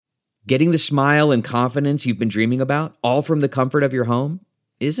Getting the smile and confidence you've been dreaming about, all from the comfort of your home,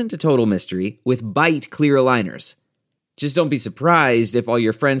 isn't a total mystery with Bite clear aligners. Just don't be surprised if all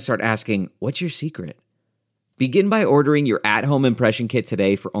your friends start asking, "What's your secret?" Begin by ordering your at-home impression kit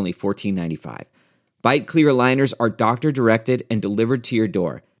today for only $14.95. Bite clear aligners are doctor-directed and delivered to your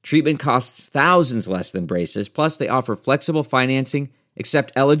door. Treatment costs thousands less than braces, plus they offer flexible financing,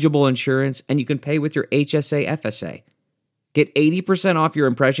 accept eligible insurance, and you can pay with your HSA FSA. Get 80% off your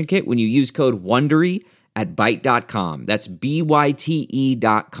impression kit when you use code WONDERY at Byte.com. That's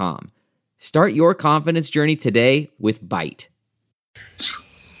BYTE.com. Start your confidence journey today with Byte.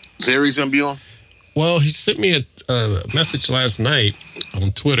 Zari's going to be on? Well, he sent me a message last night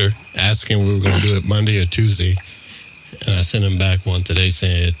on Twitter asking if we were going to do it Monday or Tuesday. And I sent him back one today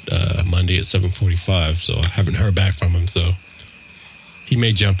saying Monday at 7:45. So I haven't heard back from him. So he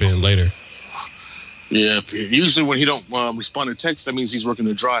may jump in later. Yeah, usually when he don't respond to text, that means he's working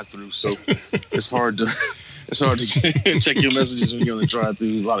the drive-through. So it's hard to check your messages when you're on the drive-through.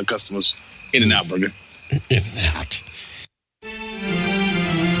 A lot of customers in and out, burger. In and out.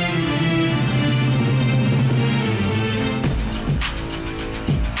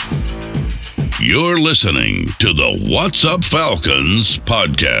 You're listening to the What's Up Falcons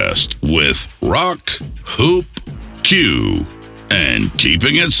podcast with Rock, Hoop, Q, and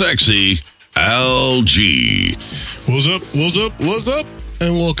keeping it sexy, LG. What's up, what's up, what's up?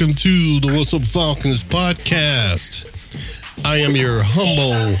 And welcome to the What's Up Falcons podcast. I am your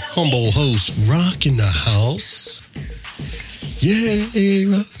humble host, Rock in the house. Yay,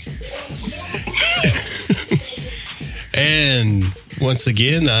 Rock. And once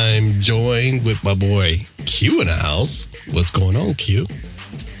again, I'm joined with my boy Q in the house. What's going on, Q?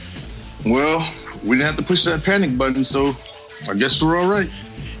 Well, we didn't have to push that panic button, so I guess we're all right.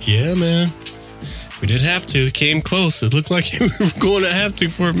 Yeah, man. We didn't have to. It came close. It looked like we were going to have to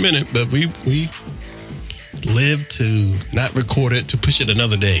for a minute, but we lived to not record it, to push it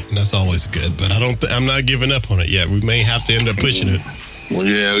another day. And that's always good, but I'm not giving up on it yet. We may have to end up pushing it. Well,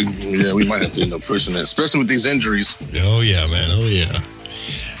 yeah, we might have to end up pushing it, especially with these injuries. Oh, yeah, man. Oh, yeah.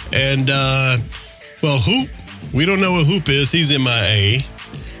 And, well, Hoop, we don't know what Hoop is. He's MIA.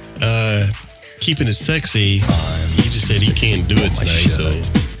 Keeping it sexy. He just said he can't do it tonight, so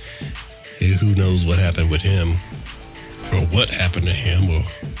who knows what happened with him, or what happened to him, or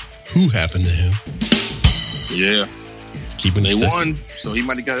who happened to him. Yeah. He's keeping they it won, so he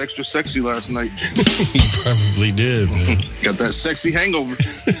might have got extra sexy last night. He probably did, man. Got that sexy hangover.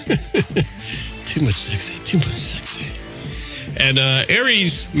 Too much sexy. And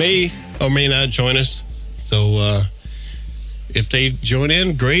Aries may or may not join us. So if they join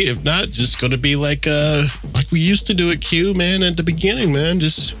in, great. If not, just going to be like we used to do at Q, man, at the beginning, man.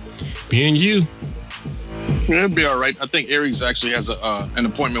 Just being you. Yeah, it'll be all right. I think Aries actually has an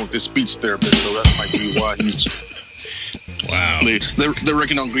appointment with his speech therapist, so that might be why he's... Wow. They're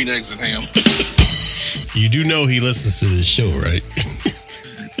working on green eggs and ham. You do know he listens to this show, right?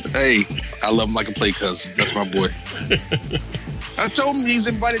 Hey, I love him like a play cousin. That's my boy. I told him he's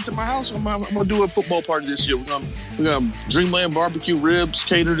invited to my house. I'm going to do a football party this year. We're going to Dreamland barbecue, ribs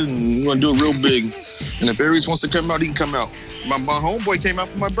catered, and we're going to do it real big. And if Aries wants to come out, he can come out. My homeboy came out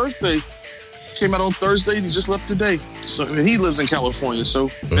for my birthday. Came out on Thursday, and he just left today. So he lives in California, so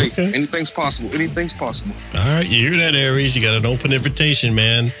okay. Hey, anything's possible. All right, you hear that, Aries? You got an open invitation,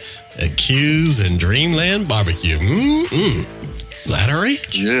 man. At Q's and Dreamland Barbecue. Flattery?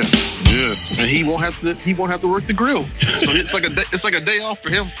 Yeah. And he won't have to work the grill. So it's like a day off for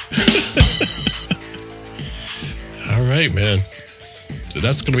him. All right, man. So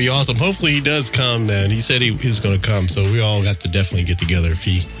that's going to be awesome. Hopefully he does come, man. He said he was going to come, so we all got to definitely get together if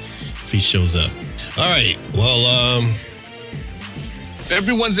he shows up. All right. Well,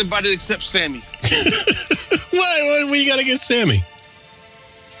 everyone's invited except Sammy. Why we got to get Sammy?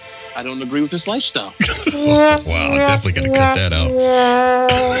 I don't agree with his lifestyle. Wow, I definitely got to cut that out.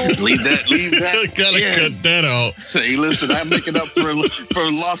 Leave that. Cut that out. Hey, listen, I'm making up for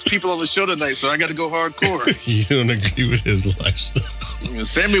lost people on the show tonight, so I got to go hardcore. You don't agree with his lifestyle.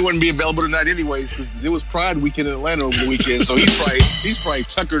 Sammy wouldn't be available tonight anyways, because it was Pride weekend in Atlanta over the weekend, so he's probably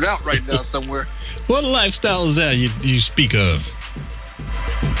tuckered out right now somewhere. What lifestyle is that you speak of?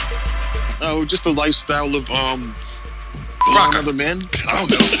 Oh, just a lifestyle of other men. I don't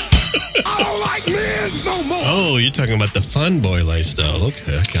know. I don't like men no more. Oh, you're talking about the fun boy lifestyle.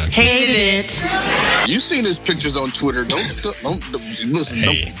 Okay, I got you. Hate it. You've seen his pictures on Twitter. Don't listen.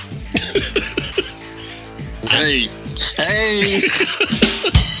 Hey. Hey.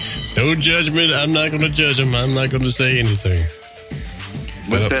 No judgment. I'm not going to judge him. I'm not going to say anything.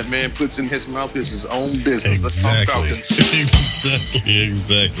 What that man puts in his mouth is his own business. Exactly. Let's talk Falcons.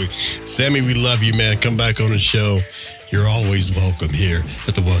 Exactly. Sammy, we love you, man. Come back on the show. You're always welcome here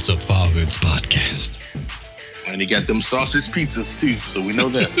at the What's Up Falcons podcast. And he got them sausage pizzas too, so we know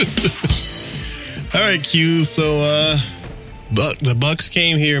that. All right, Q. So the Bucks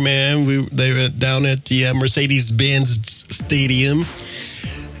came here, man. They were down at the Mercedes-Benz Stadium,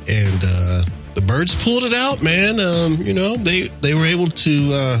 and the Birds pulled it out, man. They were able to.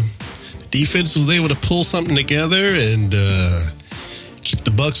 The defense was able to pull something together and keep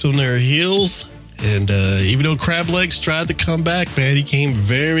the Bucks on their heels. And even though Crab Legs tried to come back, man, he came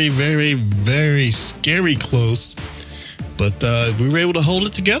very, very, very scary close. But we were able to hold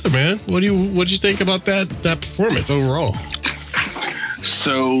it together, man. What do you think about that performance overall?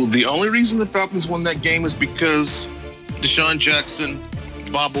 So the only reason the Falcons won that game is because Deshaun Jackson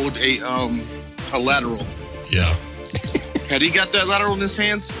bobbled a lateral. Yeah. Had he got that lateral in his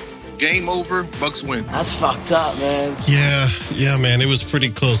hands, game over, Bucks win. That's fucked up, man. Yeah, man. It was pretty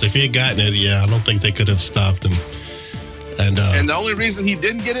close. If he had gotten it, I don't think they could have stopped him. And the only reason he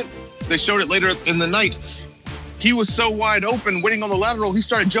didn't get it, they showed it later in the night. He was so wide open, waiting on the lateral, he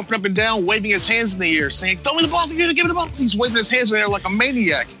started jumping up and down, waving his hands in the air, saying, "Throw me the ball, give me the ball." He's waving his hands in the air like a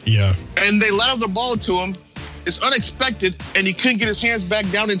maniac. Yeah. And they lateral the ball to him. It's unexpected, and he couldn't get his hands back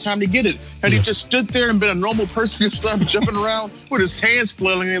down in time to get it. And he just stood there and been a normal person and started jumping around with his hands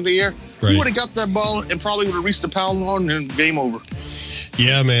flailing in the air. Right. He would have got that ball and probably would have reached the power line and game over.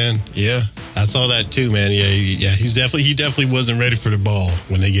 Yeah, man. Yeah, I saw that too, man. Yeah. He definitely wasn't ready for the ball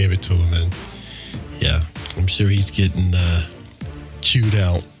when they gave it to him, and yeah, I'm sure he's getting chewed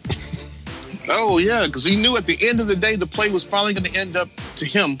out. Oh yeah, because he knew at the end of the day the play was probably going to end up to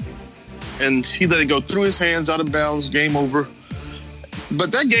him, and he let it go through his hands, out of bounds, game over.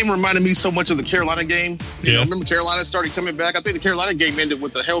 But that game reminded me so much of the Carolina game. You know, remember Carolina started coming back? I think the Carolina game ended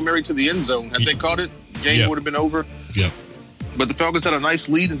with the Hail Mary to the end zone. Had they caught it, game would have been over. Yep. But the Falcons had a nice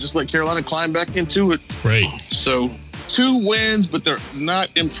lead and just let Carolina climb back into it. Right. So 2 wins, but they're not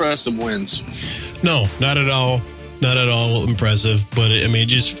impressive wins. No, not at all. Not at all impressive. But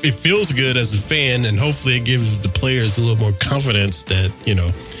it feels good as a fan, and hopefully it gives the players a little more confidence that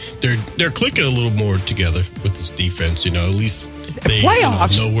they're clicking a little more together with this defense. At least they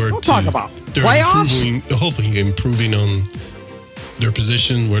playoffs. Know where we'll to talk about they're playoffs. Hopefully improving on their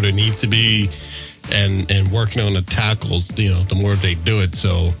position where they need to be, and working on the tackles. The more they do it.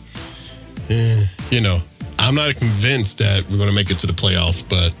 So, I'm not convinced that we're going to make it to the playoffs.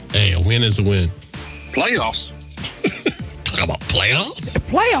 But hey, a win is a win. Playoffs. Talk about playoffs?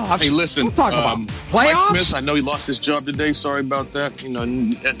 Playoffs? Hey, listen. We'll talk about Mike playoffs. Smith, I know he lost his job today. Sorry about that.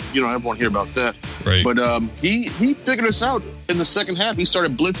 Everyone hear about that. Right. But he figured us out in the second half. He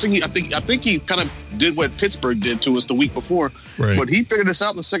started blitzing. I think he kind of did what Pittsburgh did to us the week before. Right. But he figured us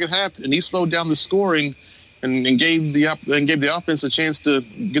out in the second half, and he slowed down the scoring and gave the offense a chance to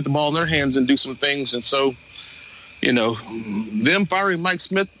get the ball in their hands and do some things. And so, them firing Mike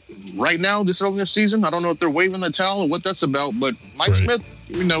Smith right now, this early in the season, I don't know if they're waving the towel or what that's about, but Mike Smith,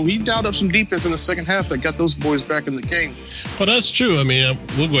 he dialed up some defense in the second half that got those boys back in the game. Well, that's true.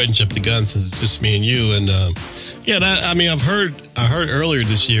 We'll go ahead and jump the gun since it's just me and you. And I heard earlier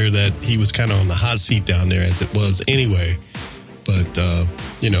this year that he was kind of on the hot seat down there, as it was anyway. But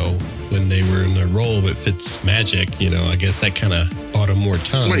when they were in their role with Fitzmagic, I guess that kind of bought him more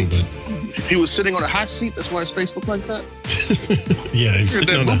time. Wait. But he was sitting on a hot seat. That's why his face looked like that. Yeah, he was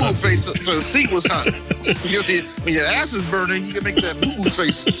sitting on the hot seat. Face, so the seat was hot. When your ass is burning, you can make that boo-boo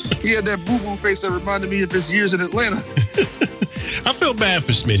face. He had that boo-boo face that reminded me of his years in Atlanta. I feel bad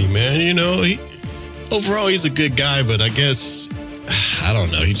for Smitty, man. Overall he's a good guy, but I guess I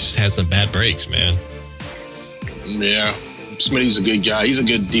don't know. He just had some bad breaks, man. Yeah, Smitty's a good guy. He's a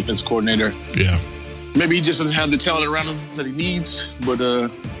good defense coordinator. Yeah. Maybe he just doesn't have the talent around him that he needs, but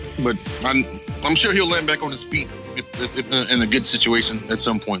I'm sure he'll land back on his feet if in a good situation at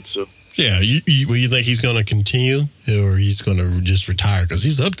some point. So yeah, you think he's going to continue, or he's going to just retire because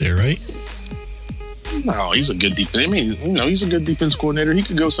he's up there, right? No, he's a good defense. He's a good defense coordinator. He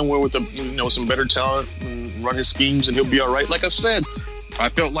could go somewhere with some better talent and run his schemes, and he'll be all right. Like I said, I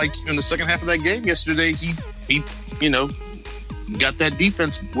felt like in the second half of that game yesterday, he got that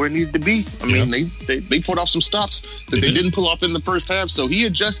defense where it needed to be. They pulled off some stops that they didn't pull off in the first half, so he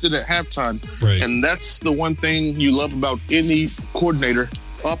adjusted at halftime. Right. And that's the one thing you love about any coordinator,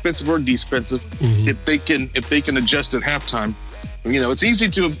 offensive or defensive, if they can adjust at halftime. It's easy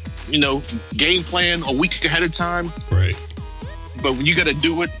to game plan a week ahead of time. Right. But when you got to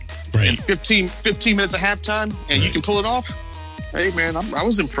do it in 15 minutes at halftime and you can pull it off, Hey, man, I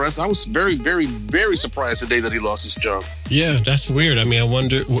was impressed. I was very, very, very surprised today that he lost his job. Yeah, that's weird. I mean, I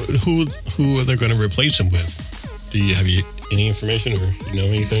wonder who are they going to replace him with? Have you any information or you know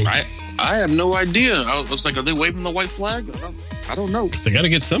anything? I have no idea. I was like, are they waving the white flag? I don't know. They got to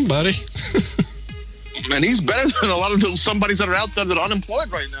get somebody. And he's better than a lot of those somebodies that are out there that are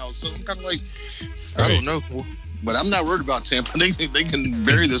unemployed right now. So I'm kind of like, I don't know. But I'm not worried about Tampa. They can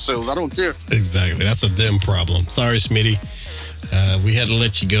bury themselves. I don't care. Exactly. That's a them problem. Sorry, Smitty. We had to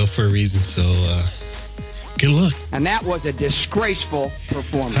let you go for a reason. So good luck. And that was a disgraceful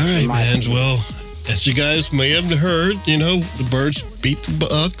performance. All right, man. Well, as you guys may have heard, the Birds beat the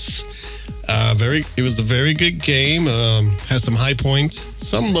Bucks. It was a very good game. Had some high points,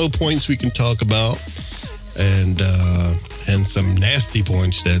 some low points we can talk about, and some nasty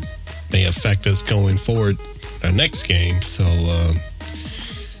points that may affect us going forward our next game. So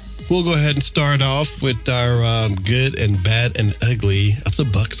we'll go ahead and start off with our good and bad and ugly of the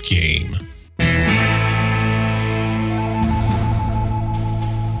Bucks game.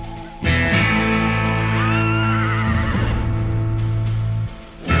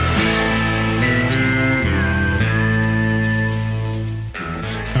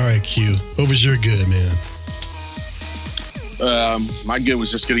 Q, what was your good, man? My good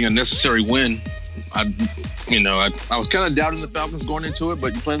was just getting a necessary win. I was kind of doubting the Falcons going into it,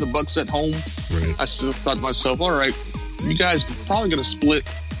 but playing the Bucks at home, right. I still thought to myself, all right, you guys probably going to split,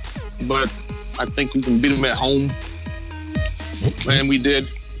 but I think we can beat them at home. Okay. And we did.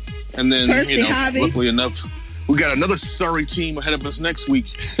 And then, luckily enough, we got another Surrey team ahead of us next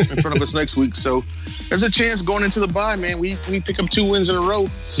week, in front of us next week. So there's a chance going into the bye, man. We pick up 2 wins in a row.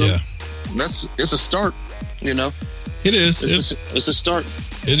 So it's a start, It is. It's a start.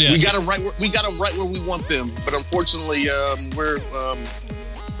 We got them right where we want them, but unfortunately, we're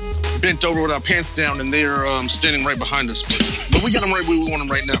bent over with our pants down, and they're standing right behind us. But we got them right where we want them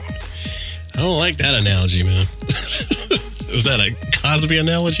right now. I don't like that analogy, man. Was that a Cosby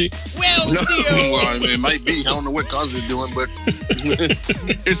analogy? Well, it might be. I don't know what Cosby's doing, but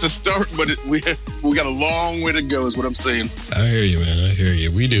it's a start. But we got a long way to go, is what I'm saying. I hear you, man. I hear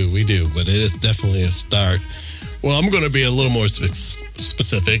you. We do. But it is definitely a start. Well, I'm going to be a little more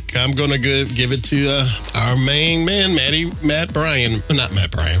specific. I'm going to give it to our main man, Matt Ryan,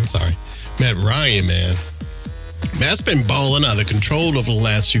 man. Matt's been balling out of control over the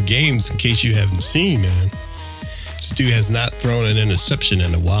last few games, in case you haven't seen, man. This dude has not thrown an interception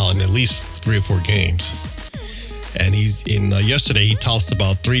in a while, in at least 3 or 4 games. And yesterday, he tossed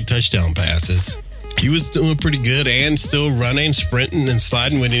about 3 touchdown passes. He was doing pretty good and still running, sprinting, and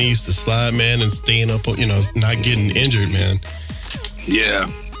sliding when he needs to slide, man, and staying up, not getting injured, man. Yeah.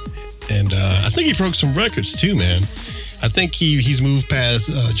 And I think he broke some records, too, man. I think he's moved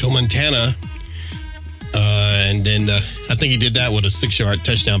past Joe Montana. And then I think he did that with a 6-yard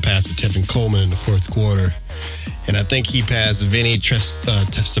touchdown pass to Tevin Coleman in the 4th quarter. And I think he passed Vinny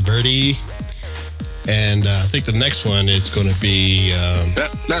Testaverde. And I think the next one is going to be...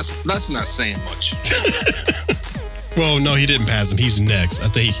 That's not saying much. Well, no, he didn't pass him. He's next. I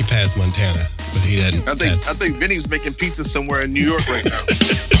think he passed Montana, but he didn't. I think Vinny's making pizza somewhere in New York right now.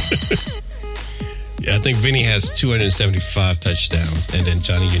 Yeah, I think Vinny has 275 touchdowns, and then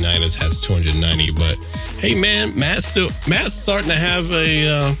Johnny Unitas has 290. But hey, man, Matt's starting to have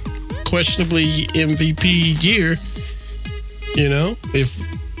a questionably MVP year. If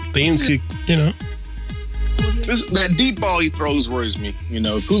things could, That deep ball he throws worries me.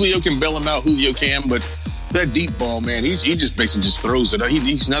 If Julio can bail him out, Julio can, but that deep ball, man, he just basically just throws it.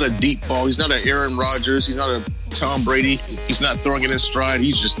 He's not a deep ball. He's not an Aaron Rodgers. He's not a Tom Brady. He's not throwing it in stride.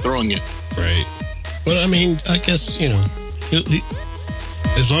 He's just throwing it. Right. But, I mean, I guess, he,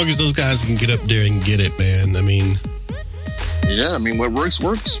 as long as those guys can get up there and get it, man, I mean... Yeah, I mean, what works.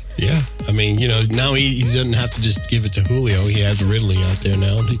 Yeah. I mean, now he doesn't have to just give it to Julio. He has Ridley out there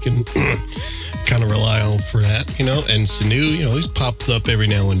now, and he can kind of rely on for that, And Sanu, he pops up every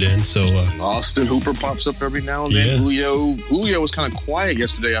now and then. So Austin Hooper pops up every now and then. Yeah. Julio was kind of quiet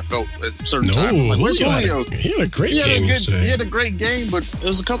yesterday, I felt, at certain times. Like, where's Julio? He had a great game yesterday. He had a great game, but there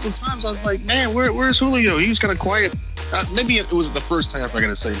was a couple of times I was like, man, where's Julio? He was kind of quiet. Maybe it was the first half, I'm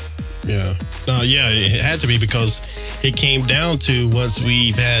going to say. Yeah. It had to be because it came down to once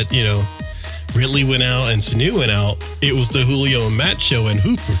we've had, Ridley went out and Sanu went out, it was the Julio and Matt show and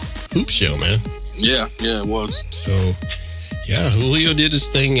Hoop show, man. Yeah, it was. So, yeah, Julio did his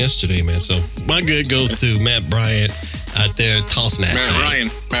thing yesterday, man. So, my good goes to Matt Bryant out there tossing that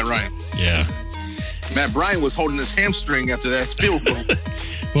thing. Matt Ryan. Yeah. Matt Bryant was holding his hamstring after that field goal.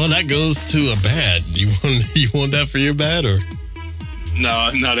 Well, that goes to a bad. You want that for your bad, or?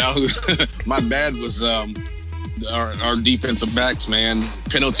 No, that was, my bad was our defensive backs, man.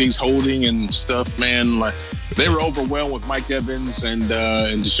 Penalties, holding, and stuff, man. Like they were overwhelmed with Mike Evans and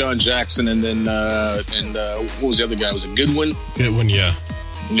Deshaun Jackson, and then what was the other guy? Was it Goodwin? Goodwin, yeah.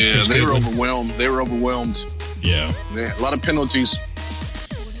 Yeah, they were overwhelmed. Yeah. A lot of penalties.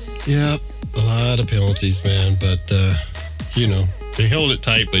 Yeah, a lot of penalties, man. But they held it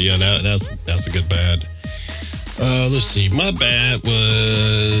tight. But yeah, that's a good bad. Let's see. My bad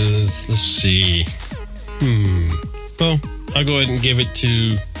was. Let's see. Well, I'll go ahead and give it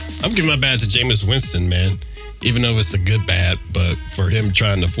to. I'm giving my bad to Jameis Winston, man. Even though it's a good bad, but for him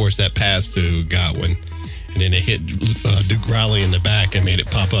trying to force that pass to Godwin, and then it hit Duke Riley in the back and made it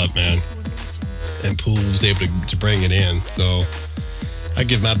pop up, man. And Poole was able to bring it in. So I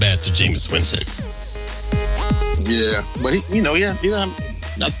give my bad to Jameis Winston. Yeah, but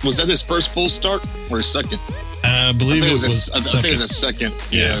was that his first full start or his second? I believe it was I think it was a second.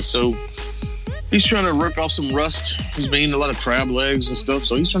 Yeah, so he's trying to work off some rust. He's been eating a lot of crab legs and stuff,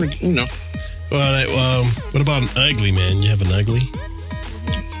 so he's trying to, Well, what about an ugly, man? You have an ugly?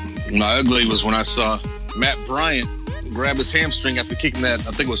 My ugly was when I saw Matt Bryant grab his hamstring after kicking that,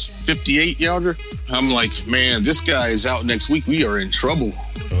 I think it was 58-yarder. I'm like, man, this guy is out next week. We are in trouble.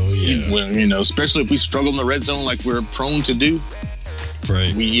 Oh, yeah. Well, especially if we struggle in the red zone like we're prone to do.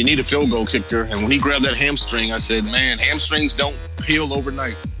 Right. You need a field goal kicker. And when he grabbed that hamstring, I said, man, hamstrings don't heal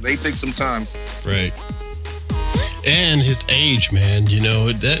overnight. They take some time. Right. And his age, man,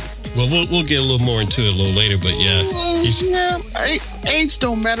 we'll get a little more into it a little later, but age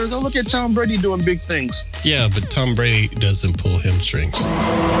don't matter. Though look at Tom Brady doing big things. Yeah, but Tom Brady doesn't pull hamstrings.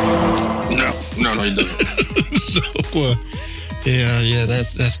 No, he doesn't. So, yeah,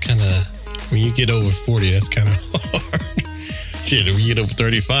 that's kind of, when you get over 40, that's kind of hard. Shit, if you get over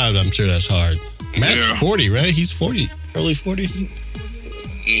 35, I'm sure that's hard. Matt's 40, right? He's 40, early 40s.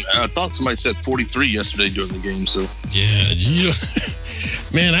 I thought somebody said 43 yesterday during the game. So yeah,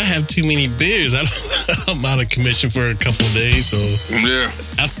 man, I have too many beers. I'm out of commission for a couple of days, so yeah,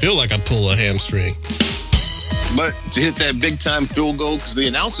 I feel like I pull a hamstring. But to hit that big time field goal, because the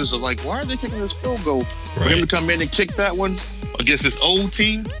announcers are like, "Why are they kicking this field goal?" For him to come in and kick that one against his old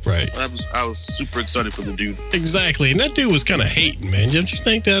team, right? I was super excited for the dude. Exactly, and that dude was kind of hating, man. Don't you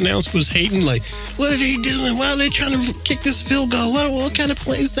think that announcer was hating? Like, what are they doing? Why are they trying to kick this field goal? What kind of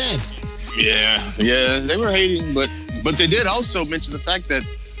play is that? Yeah, they were hating, but they did also mention the fact that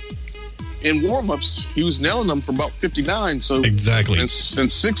in warm-ups he was nailing them for about 59. So exactly, and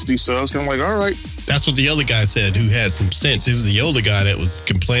 60. So I was kind of like, all right. That's what the other guy said, who had some sense. It was the older guy that was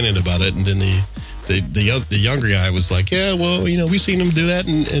complaining about it, and then the younger guy was like, yeah, well, we've seen him do that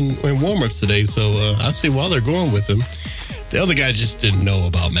in warm-ups today, so I see why they're going with him. The other guy just didn't know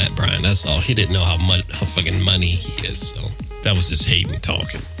about Matt Bryant. That's all. He didn't know how fucking money he is. So that was just hating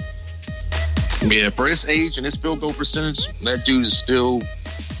talking. Yeah, for his age and his field goal percentage, that dude is still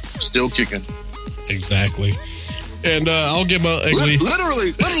kicking. Exactly. And I'll give my ugly.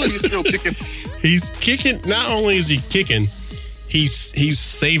 Literally, he's still kicking. He's kicking. Not only is he kicking, he's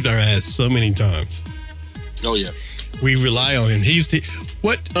saved our ass so many times. Oh yeah, we rely on him.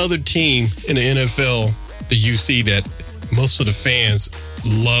 What other team in the NFL do you see that most of the fans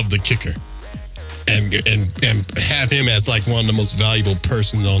love the kicker and have him as like one of the most valuable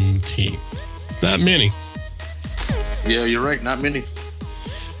persons on the team? Not many. Yeah, you're right. Not many.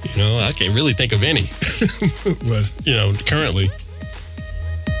 I can't really think of any. But currently,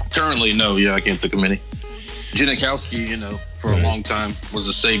 no. Yeah, I can't think of many. Janikowski, for a long time was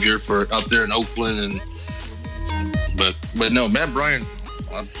a savior for out there in Oakland, but no, Matt Bryant.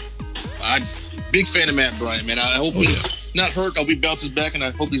 I big fan of Matt Bryant, man. I hope he's not hurt. I hope he bounces back, and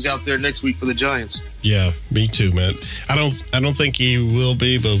I hope he's out there next week for the Giants. Yeah, me too, man. I don't think he will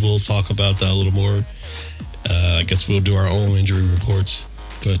be, but we'll talk about that a little more. I guess we'll do our own injury reports.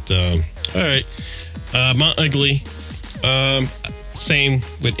 But all right, my ugly. Same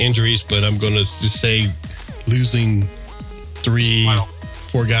with injuries, but I'm going to just say losing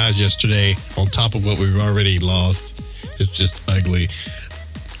 4 guys yesterday on top of what we've already lost is just ugly.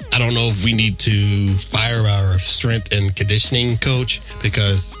 I don't know if we need to fire our strength and conditioning coach,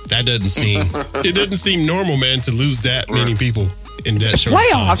 because that doesn't seem normal, man, to lose that many people in that short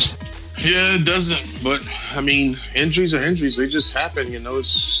playoffs. time. Yeah, it doesn't. But I mean, injuries are injuries. They just happen.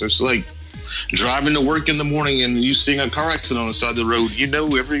 It's like driving to work in the morning and you seeing a car accident on the side of the road.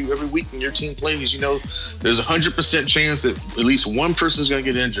 Every week when your team plays, there's 100% chance that at least one person's going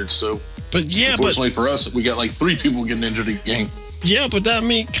to get injured. So, unfortunately for us, we got like 3 people getting injured a game. Yeah, but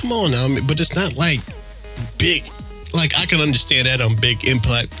come on now. But it's not like big. Like, I can understand that on big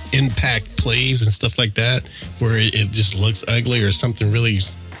impact plays and stuff like that, where it just looks ugly or something really,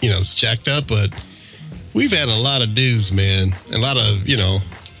 it's jacked up. But we've had a lot of dudes, man. A lot of,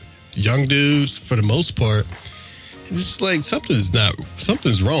 young dudes for the most part. It's like something's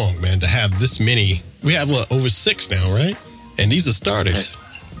wrong, man, to have this many. We have, over 6 now, right? And these are starters.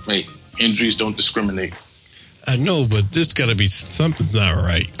 Hey, injuries don't discriminate. I know, but this got to be, something's not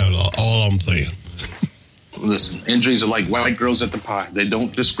right. All I'm saying. Listen, injuries are like white girls at the pie. They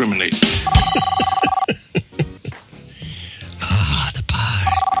don't discriminate. The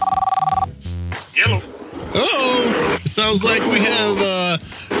pie. Yellow. Oh, it sounds like we have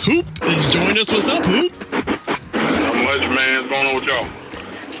Hoop has joined us. What's up, Hoop? Not much, man. What's going on with y'all?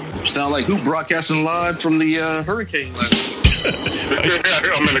 Sound like who broadcasting live from the hurricane last night.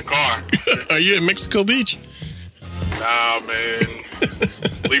 I'm in the car. Are you in Mexico Beach? Nah, man.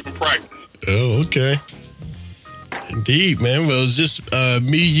 Leaving practice. Oh, okay. Indeed, man. Well, it's just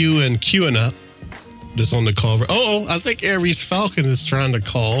me, you, and Q and up that's on the call. Oh, I think Aries Falcon is trying to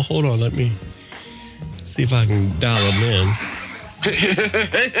call. Hold on, let me see if I can dial him in.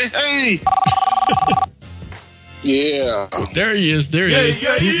 Hey. Yeah. There he is. There he is.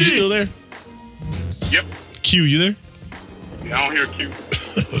 Yeah. You still there? Yep. Q, you there? Yeah, I don't hear Q.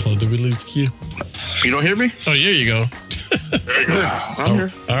 Oh, did we lose Q? You don't hear me? Oh, there you go. There you go. I'm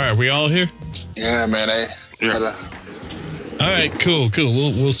here. All right, we all here? Yeah, man. All right, cool.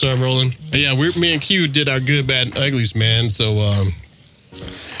 We'll start rolling. Yeah, me and Q did our good, bad, and uglies, man. So,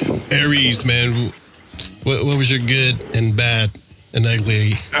 Aries, man, what was your good and bad and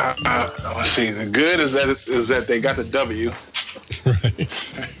ugly? Let's see. The good is that they got the W. Right.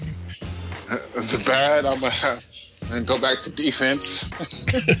 The bad, I'm gonna go back to defense.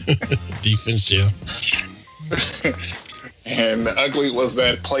 Defense, yeah. And the ugly was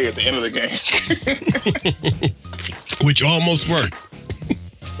that play at the end of the game. Which almost worked.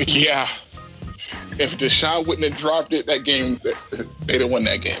 Yeah. If Deshaun wouldn't have dropped it, that game, they'd have won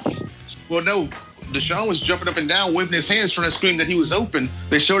that game. Well, no. Deshaun was jumping up and down, waving his hands, trying to scream that he was open.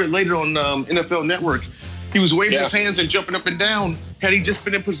 They showed it later on NFL Network. He was waving his hands and jumping up and down. Had he just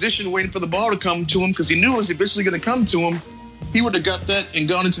been in position waiting for the ball to come to him, because he knew it was eventually going to come to him, he would have got that and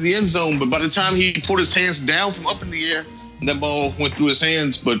gone into the end zone. But by the time he put his hands down from up in the air, that ball went through his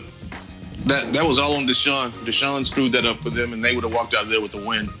hands. But that was all on Deshaun. Deshaun screwed that up for them, and they would have walked out of there with the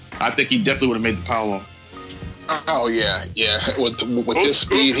win. I think he definitely would have made the pile on. Oh, yeah. With his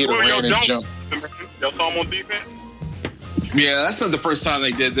speed, he'd have ran and jumped. Y'all saw him on defense? Yeah, that's not the first time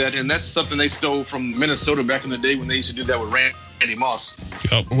they did that, and that's something they stole from Minnesota back in the day when they used to do that with Randy Moss.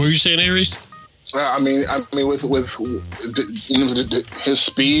 What were you saying, Aries? I mean, with his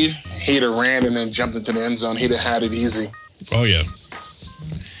speed, he'd have ran and then jumped into the end zone. He'd have had it easy. Oh, yeah.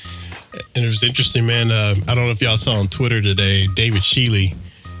 And it was interesting, man. I don't know if y'all saw on Twitter today, David Shealy,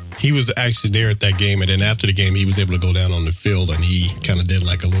 he was actually there at that game, and then after the game, he was able to go down on the field, and he kind of did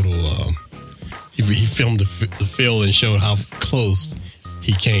like a little, he filmed the field and showed how close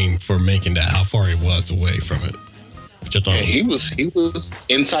he came for making that, how far he was away from it. Which I thought he was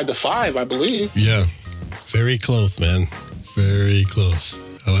inside the 5, I believe. Yeah, very close, man. Very close.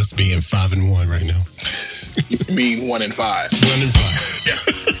 Oh, that's being 5-1 right now. You mean 1-5? 1-5. Yeah.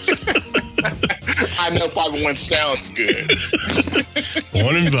 I know 5-1 sounds good.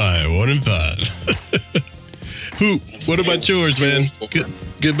 1-5. Hoop, what about yours, man?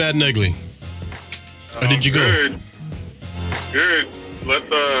 Good, bad, and ugly. Or did you go? Good. Let's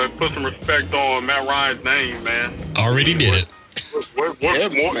put some respect on Matt Ryan's name, man. Already did it. What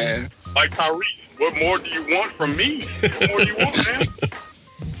more, man? Like Tyrese, what more do you want from me? What more do you want, man?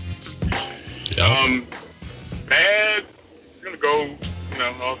 Yep. Bad. I'm gonna go.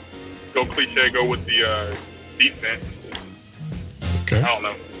 I'll go cliche. Go with the defense. Okay. I don't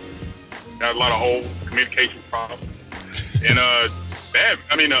know. Got a lot of old communication problems. And bad.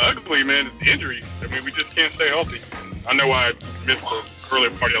 I mean, ugly, man. It's injuries. I mean, we just can't stay healthy. I know I missed the earlier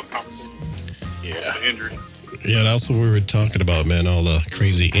part of the conversation. Yeah. The injuries. Yeah, that's what we were talking about, man. All the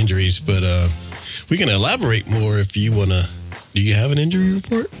crazy injuries, but we can elaborate more if you wanna. Do you have an injury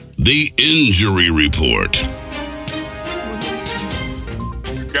report? The injury report.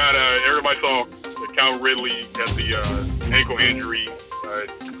 Got everybody saw Calvin Ridley got the ankle injury.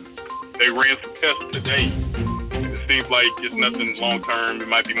 They ran some tests today. It seems like it's nothing long term. It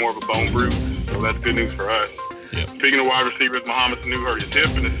might be more of a bone bruise, so that's good news for us. Yep. Speaking of wide receivers, Mohamed Sanu hurt his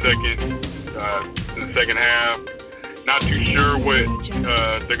hip in the second half. Not too sure what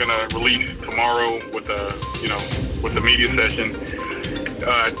they're gonna release tomorrow with the media session.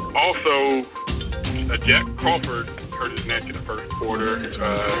 Also, Jack Crawford hurt his neck in the first quarter.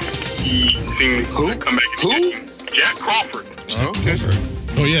 He seemed to come back in the game. Jack Crawford. Okay.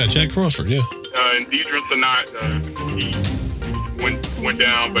 Oh yeah, Jack Crawford. Yeah. And Deidre Sanat, he went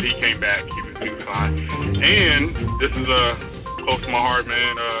down, but he came back. He was He'll be fine. And this is close to my heart,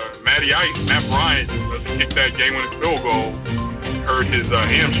 man. Matt Bryant kicked that game-winning field goal. Hurt his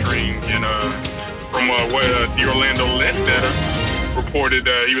hamstring, and from what the Orlando Letter reported,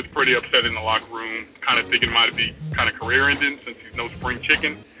 he was pretty upset in the locker room, kind of thinking it might be kind of career-ending since he's no spring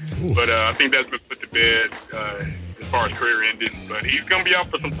chicken. Ooh. But I think that's been put to bed as far as career-ending. But he's going to be out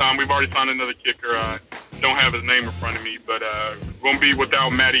for some time. We've already signed another kicker. Don't have his name in front of me, but going to be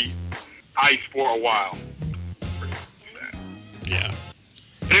without Matty Ice for a while. Yeah.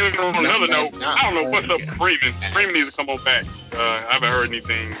 And on another note, I don't know what's up with Freeman. Freeman needs to come on back. I haven't heard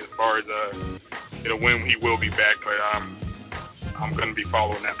anything as far as when he will be back, but I'm going to be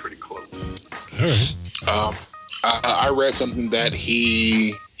following that pretty close. All right. I read something that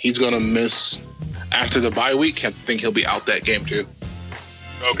he's going to miss after the bye week. I think he'll be out that game too.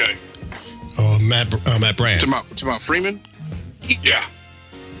 Okay. Oh, Matt Bryant. To about Freeman? Yeah.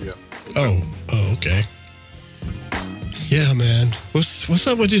 Oh, okay. Yeah, man. What's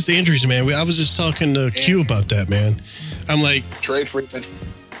up with these injuries, man? I was just talking to Q about that, man. I'm like, trade Freeman.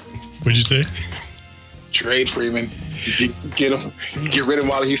 What'd you say? Trade Freeman. Get him. Get rid of him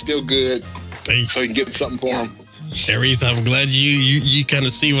while he's still good, so you can get something for him. Aries, I'm glad you kind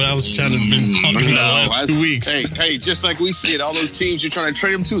of see what I was trying to been talking about the last 2 weeks. Hey, just like we see it, all those teams you're trying to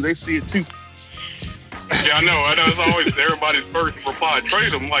trade them to, they see it too. Yeah, I know. It's always everybody's first reply.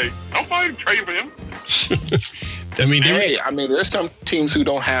 Trade him. Like, nobody trade for him. There's some teams who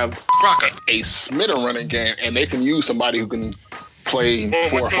don't have a Smith running game, and they can use somebody who can play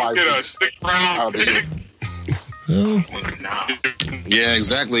 4 or 5 weeks. Get a 6th-round pick. Yeah,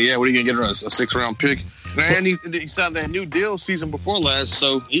 exactly. Yeah, what are you going to get a 6th-round pick? And he signed that new deal season before last,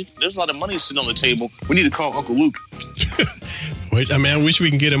 so there's a lot of money sitting on the table. We need to call Uncle Luke. Wait, I wish we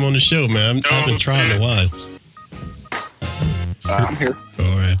can get him on the show, man. I've been trying a while. I'm here. All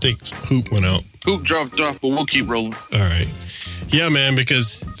right, I think Hoop went out. Hoop dropped off, but we'll keep rolling. All right. Yeah, man,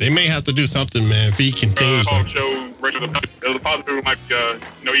 because they may have to do something, man, if he continues. Show regular the positive might be,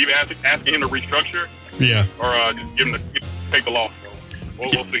 either asking him to restructure. Yeah. Or just give him take the loss. We'll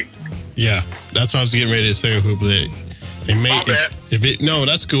see. Yeah, that's what I was getting ready to say, Hoop. They may. No,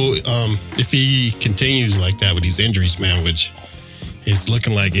 that's cool. If he continues like that with these injuries, man, which is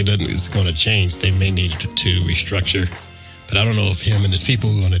looking like it's going to change, they may need to restructure. But I don't know if him and his people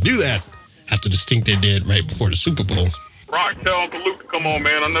are going to do that after the stink they did right before the Super Bowl. Rock, tell Uncle Luke to come on,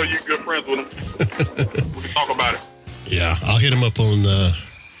 man. I know you're good friends with him. We can talk about it. Yeah, I'll hit him up on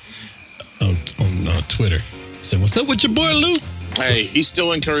Twitter. Say, what's up with your boy, Luke? Hey, he's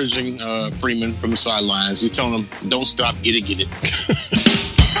still encouraging Freeman from the sidelines. He's telling him, don't stop, get it.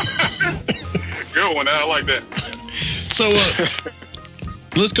 Good one. I like that. So,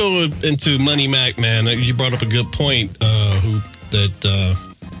 let's go into Money Mac, man. You brought up a good point, that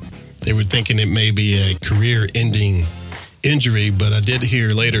they were thinking it may be a career-ending injury, but I did hear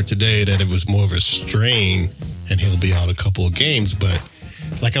later today that it was more of a strain, and he'll be out a couple of games. But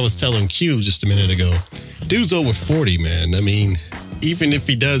like I was telling Q just a minute ago, dude's over 40, man. I mean, even if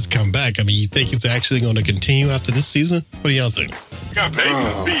he does come back, you think he's actually going to continue after this season? What do y'all think? You got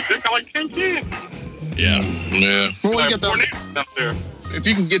babies. They got like 10 kids. Yeah. Well, if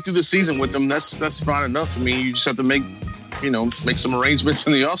you can get through the season with them, that's fine enough. You just have to make some arrangements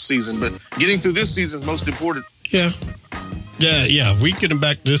in the off season. But getting through this season is most important. Yeah. If we get him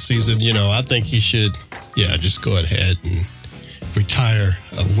back this season, I think he should, just go ahead and retire.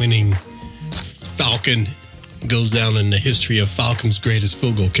 A winning Falcon goes down in the history of Falcons' greatest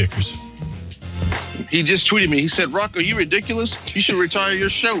field goal kickers. He just tweeted me. He said, "Rock, are you ridiculous? You should retire your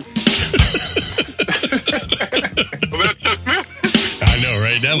show." Well, that's Chuck Smith. I know,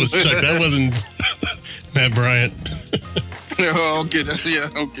 right? That was Chuck. That wasn't Matt Bryant. Okay. Yeah,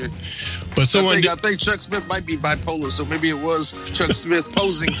 okay. But someone I think Chuck Smith might be bipolar, so maybe it was Chuck Smith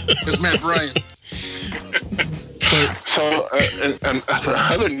posing as Matt Bryant. So, and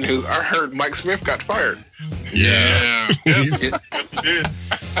other news, I heard Mike Smith got fired. Yeah. And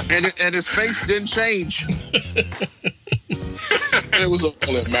his face didn't change. It was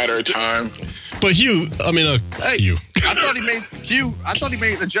only a matter of time. But Hugh, Hugh. I thought he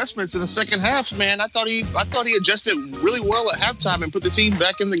made adjustments in the second half, man. I thought he adjusted really well at halftime and put the team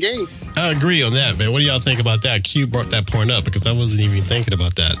back in the game. I agree on that, man. What do y'all think about that? Q brought that point up because I wasn't even thinking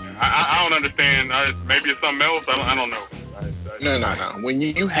about that. I don't understand. Maybe it's something else. I don't know. No. When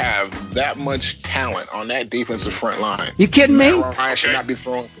you have that much talent on that defensive front line, you kidding me? Ryan should not be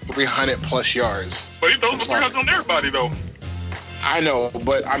throwing 300 plus yards. But he throws the 300 on everybody, though. I know,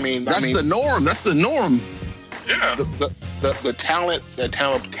 but that's the norm. That's the norm. Yeah. The talent that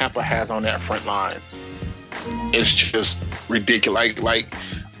Tampa has on that front line is just ridiculous. Like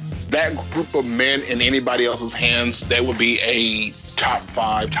that group of men in anybody else's hands, they would be a top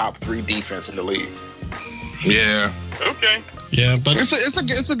 5, top 3 defense in the league. Yeah. Okay. Yeah, but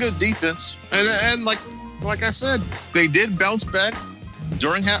It's a good defense, and like I said, they did bounce back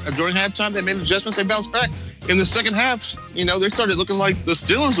during halftime. They made adjustments. They bounced back in the second half. You know, they started looking like the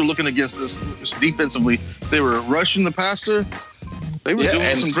Steelers were looking against us defensively. They were rushing the passer. They were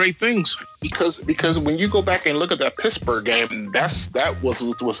doing some great things. Because when you go back and look at that Pittsburgh game, that was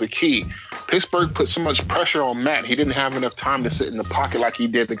the key. Pittsburgh put so much pressure on Matt. He didn't have enough time to sit in the pocket like he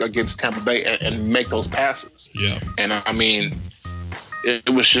did against Tampa Bay and make those passes. Yeah. And I mean, it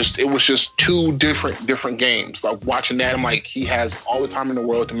was just two different games. Like watching that, I'm like, he has all the time in the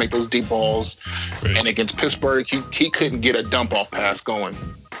world to make those deep balls. Right. And against Pittsburgh, he couldn't get a dump off pass going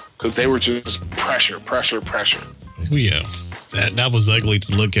because they were just pressure. Oh, yeah. That was ugly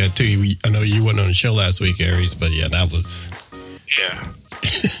to look at too. I know you went on the show last week, Aries, but yeah, that was. Yeah.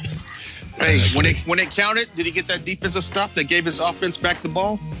 Hey, when it counted, did he get that defensive stop that gave his offense back the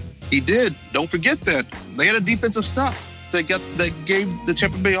ball? He did. Don't forget that they had a defensive stop that gave the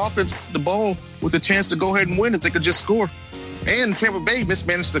Tampa Bay offense the ball with a chance to go ahead and win if they could just score. And Tampa Bay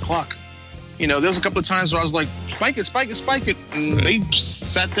mismanaged the clock. You know, there was a couple of times where I was like, spike it. And they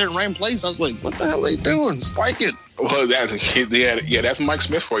sat there and ran plays. I was like, what the hell are they doing? Spike it. Well, that's Mike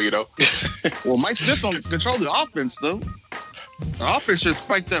Smith for you, though. Well, Mike Smith don't control the offense, though. The offense should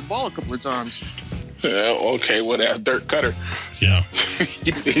spike that ball a couple of times. Okay, well, that's Dirk Cutter. Yeah.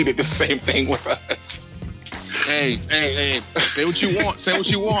 he did the same thing with us. Hey. Say what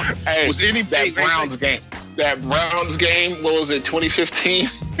you want. Hey, was any that Browns game? That Browns game, what was it,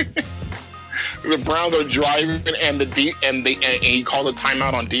 2015? The Browns are driving and he called a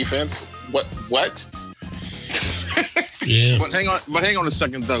timeout on defense. What? Yeah. But hang on a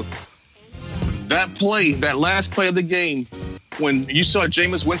second though. That last play of the game, when you saw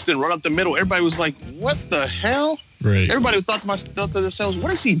Jameis Winston run up the middle, everybody was like, "What the hell?" Right. Everybody thought to themselves,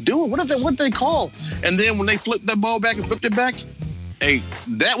 "What is he doing? What did they call?" And then when they flipped that ball back and flipped it back, hey,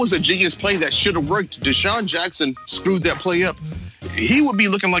 that was a genius play that should have worked. Deshaun Jackson screwed that play up. He would be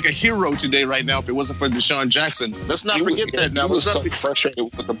looking like a hero today right now if it wasn't for Deshaun Jackson. Let's not forget that. Now, he was so frustrated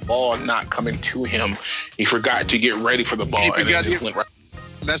with the ball not coming to him. He forgot to get ready for the ball.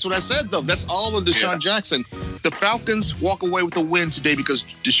 That's what I said, though. That's all of Deshaun Jackson. The Falcons walk away with a win today because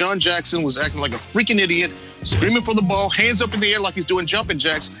Deshaun Jackson was acting like a freaking idiot, screaming for the ball, hands up in the air like he's doing jumping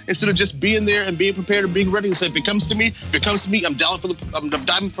jacks, instead of just being there and being prepared and being ready and saying, if it comes to me, I'm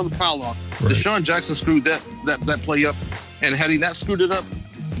diving for the foul off. Right. Deshaun Jackson screwed that play up, and had he not screwed it up,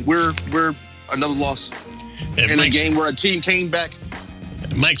 we're another loss in a game where a team came back.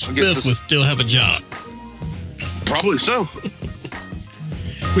 Mike Smith would still have a job. Probably so.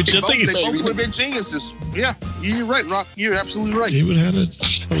 Which I think they both would have been geniuses. Yeah, you're right, Rock. You're absolutely right. He would have had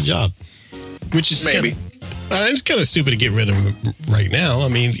a job. Which is maybe. It's kind of stupid to get rid of him right now. I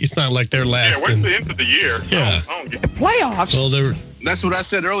mean, it's not like they're last. Yeah, where's the end of the year? Yeah. I don't get it. Playoffs? Well, that's what I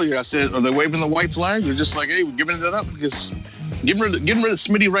said earlier. I said, are they waving the white flag? They're just like, hey, we're giving it up because getting rid of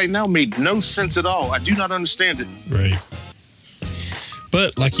Smitty right now made no sense at all. I do not understand it. Right.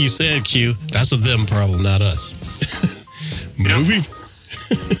 But like you said, Q, that's a them problem, not us.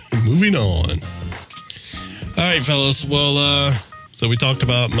 Moving on. All right, fellas. Well, so we talked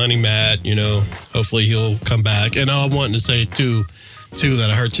about Money Matt. You know, hopefully he'll come back. And I wanted to say too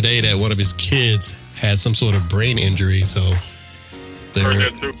that I heard today that one of his kids had some sort of brain injury. So heard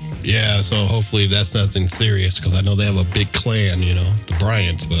that too. Yeah. So hopefully that's nothing serious because I know they have a big clan. You know, the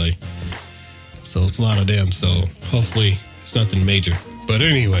Bryants, but so it's a lot of them. So hopefully it's nothing major. But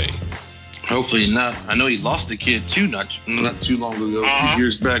anyway. Hopefully not. I know he lost a kid too, not too long ago, a few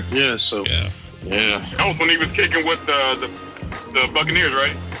years back. Yeah, so yeah. That was when he was kicking with the Buccaneers,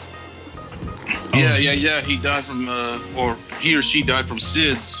 right? Yeah. He died from, or he or she died from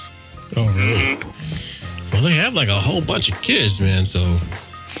SIDS. Oh, really? Mm-hmm. Well, they have like a whole bunch of kids, man. So.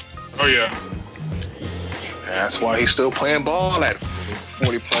 Oh yeah. That's why he's still playing ball at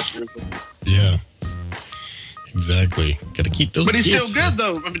 40 plus years old. Yeah. Exactly. Got to keep those. But he's kids, still good,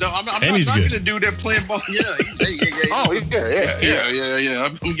 though. I mean, I'm not talking to dude that playing ball. Yeah. Yeah.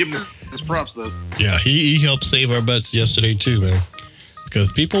 I'm giving him his props, though. Yeah, he helped save our butts yesterday too, man. Because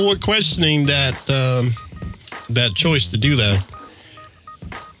people were questioning that choice to do that,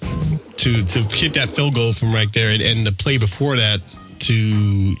 to kick that field goal from right there, and the play before that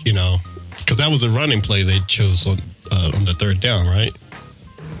to because that was a running play they chose on the third down, right?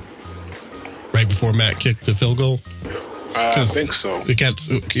 Right before Matt kicked the field goal? I think so. Because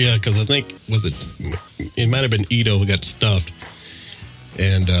I think, it might have been Ito who got stuffed.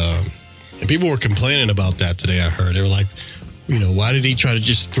 And people were complaining about that today, I heard. They were like, why did he try to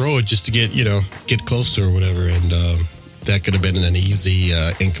just throw it just to get closer or whatever? And that could have been an easy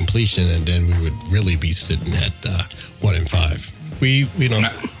incompletion, and then we would really be sitting at 1-5. We don't.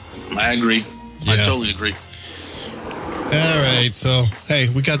 I agree. Yeah. I totally agree. All right, so hey,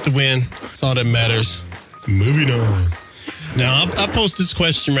 we got the win. That's all that matters. Moving on. Now, I posted this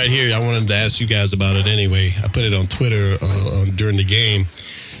question right here. I wanted to ask you guys about it anyway. I put it on Twitter during the game.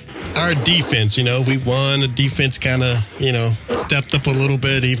 Our defense, we won. The defense kind of, stepped up a little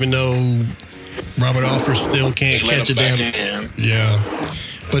bit, even though Robert Alford still can't catch a damn. Yeah.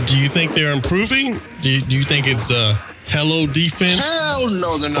 But do you think they're improving? Do you think it's hello defense? Hell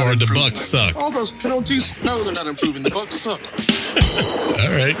no, they're not. Or improving. the Bucs suck? All those penalties? No, they're not improving. The Bucs suck.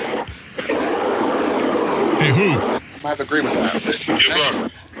 All right. Hey, who? I have to agree with that. Yes, sir.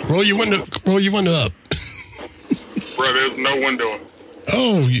 Roll your window up. Bro, there's no window.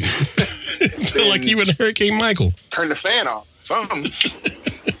 Oh, you feel like you in Hurricane Michael. Turn the fan off. Something.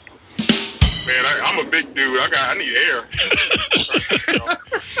 Man, I'm a big dude. I need air.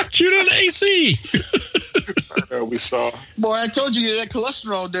 Shoot on the AC. I know we saw. Boy, I told you that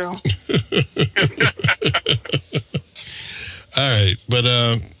cholesterol down. All right, but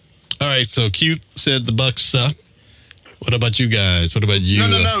all right. So Q said the Bucs suck. What about you guys? What about you?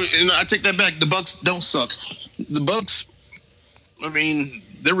 No. I take that back. The Bucs don't suck. The Bucs. I mean,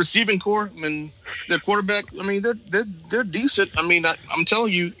 their receiving core. I mean, their quarterback. I mean, they're decent. I mean, I'm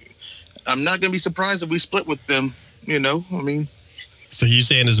telling you, I'm not going to be surprised if we split with them. I mean. So you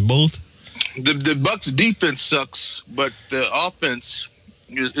saying it's both? The Bucs defense sucks, but the offense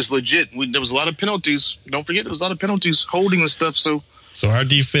is legit. There was a lot of penalties. Don't forget, there was a lot of penalties, holding and stuff. So our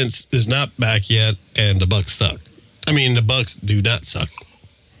defense is not back yet, and the Bucs suck. I mean, the Bucs do not suck.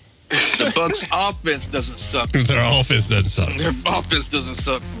 The Bucs offense doesn't suck. Their offense doesn't suck. Their offense doesn't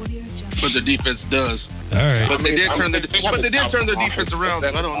suck, but their defense does. All right. But they did turn their defense around.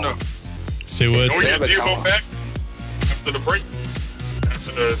 So I don't know. Say what? Don't we get Debo back after the break?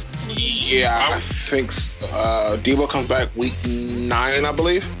 Yeah, I think Debo comes back week 9, I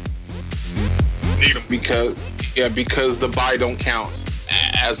believe. Need him. Because the bye don't count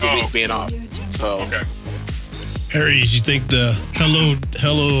as the week being off. So okay. Harry, you think the hello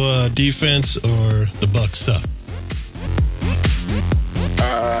defense or the Bucs suck?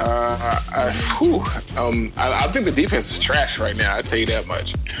 I think the defense is trash right now. I tell you that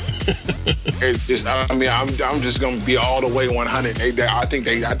much. It's just, I mean, I'm just gonna be all the way 100. I think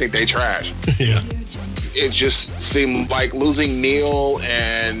they trash. Yeah. It just seemed like losing Neal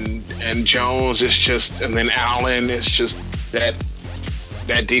and Jones is just, and then Allen is just that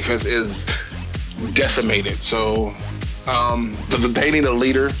defense is decimated. So they need a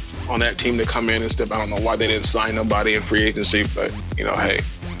leader on that team to come in and step. I don't know why they didn't sign nobody in free agency, but hey.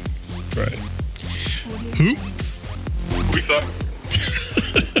 Right. Who? We suck.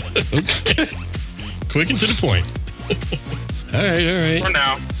 Okay. Quick and to the point. All right.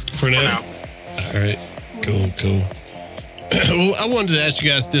 For now. All right. Cool. Well, I wanted to ask you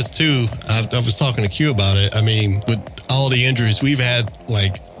guys this too. I was talking to Q about it. I mean, with all the injuries, we've had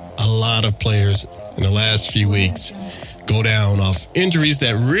like a lot of players in the last few weeks go down off injuries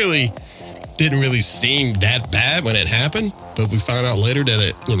that really didn't really seem that bad when it happened, but we found out later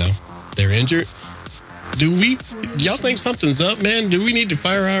that they're injured. Do y'all think something's up, man? Do we need to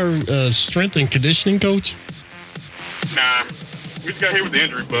fire our strength and conditioning coach? Nah, we just got hit with the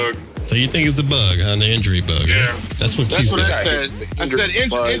injury bug. So you think it's the bug, huh? The injury bug? Yeah. Right? That's what I said. I said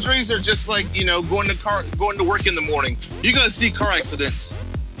injuries are just like going to work in the morning. You're gonna see car accidents.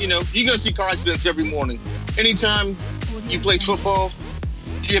 You're gonna see car accidents every morning. Anytime you play football,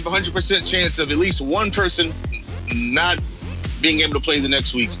 you have 100% chance of at least one person not being able to play the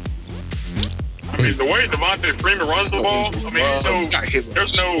next week. I mean, the way Devontae Freeman runs the ball, I mean,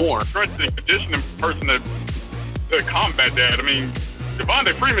 there's no strength and conditioning person to combat that. I mean,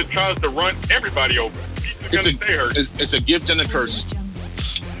 Devontae Freeman tries to run everybody over. He's going to stay hurt. It's a gift and a curse.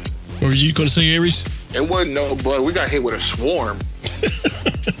 What were you going to say, Aries? It wasn't no bug. We got hit with a swarm.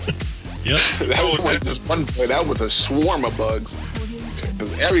 Yep. That was like just one play. That was a swarm of bugs.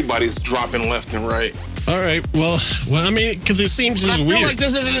 Because everybody's dropping left and right. All right. Well, I mean, because it seems just weird. I feel like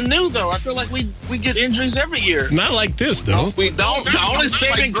this isn't new, though. I feel like we get injuries every year. Not like this, though. No, we don't. The only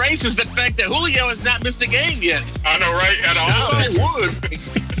saving grace is the fact that Julio has not missed a game yet. I know, right? At all. I would.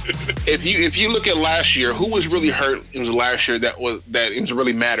 If you look at last year, who was really hurt in the last year that it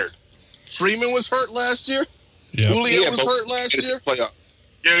really mattered? Freeman was hurt last year. Yeah. Julio was hurt last year. Yeah.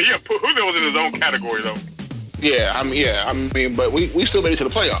 Julio was in his own category, though. I mean, but we still made it to the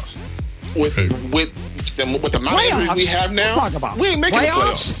playoffs. With the amount of injuries we have now, we ain't making the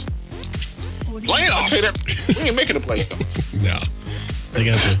playoffs. Playoffs. I'll tell you that. We ain't making the playoffs. No, they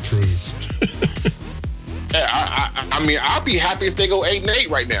got to improve. I mean, I'll be happy if they go 8-8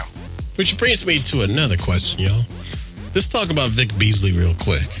 right now. Which brings me to another question, y'all. Let's talk about Vic Beasley real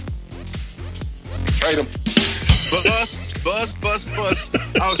quick. Trade him. Bust.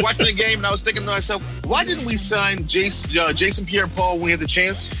 I was watching the game and I was thinking to myself, why didn't we sign Jason Pierre-Paul when we had the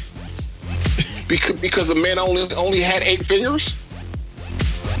chance? Because the man only had 8 fingers.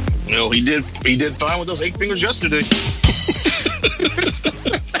 No, he did fine with those 8 fingers yesterday.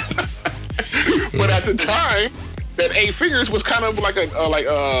 But at the time, that 8 fingers was kind of like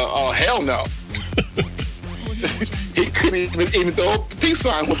a hell no. He couldn't even throw a peace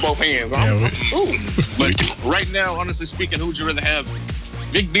sign with both hands. But right now, honestly speaking, who would you rather have?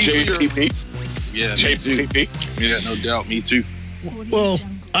 Vic Beasley? JPP. Yeah, JPP. Yeah, no doubt. Me too. Well,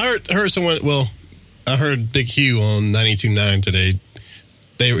 I heard someone. Well, I heard Big Hugh on 92.9 today.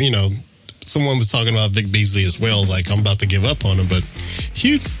 They, someone was talking about Vic Beasley as well. Like, I'm about to give up on him, but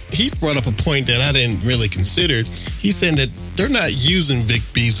he brought up a point that I didn't really consider. He said that they're not using Vic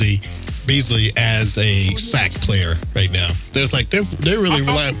Beasley as a sack player right now. There's like they're really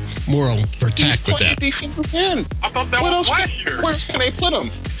relying more on attack with that. Defensive end. I thought that was last year. Where can they put him?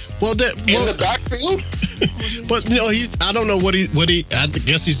 Well, In the backfield. But I don't know what he. I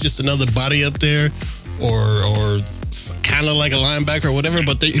guess he's just another body up there, or kind of like a linebacker or whatever.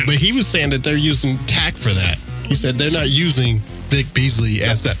 But he was saying that they're using tack for that. He said they're not using Vic Beasley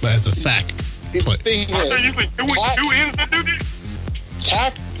as a sack player. Thing Aren't they is, usually two ends that do this?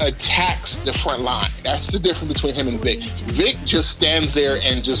 Tack attacks the front line. That's the difference between him and Vic. Vic just stands there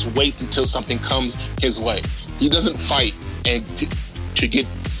and just waits until something comes his way. He doesn't fight and to get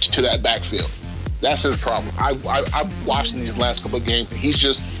to that backfield. That's his problem. I've watched in these last couple of games. He's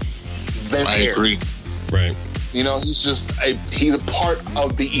just there. I agree. Right. He's just he's a part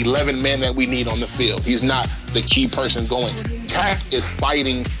of the 11 men that we need on the field. He's not the key person going. Tack is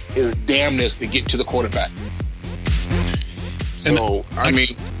fighting his damnness to get to the quarterback. So, I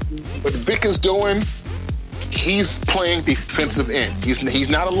mean, what Vic is doing, he's playing defensive end. He's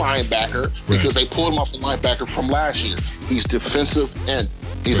not a linebacker because they pulled him off the linebacker from last year. He's defensive end.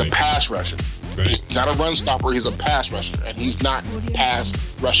 He's a pass rusher. Right. He's not a run stopper. He's a pass rusher, and he's not pass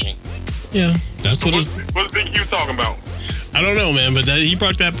rushing. Yeah, that's what. What's Big Hugh talking about? I don't know, man, but he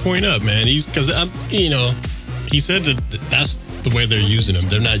brought that point up, man. He said that that's the way they're using him.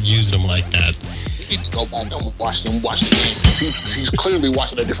 They're not using him like that. You need to go back and watch the game. He's clearly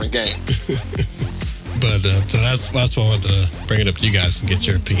watching a different game. But so that's why I wanted to bring it up to you guys and get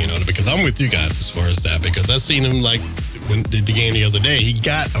your opinion on it, because I'm with you guys as far as that, because I've seen him like when did the game the other day. He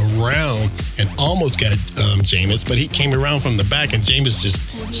got around and almost got Jameis, but he came around from the back and Jameis just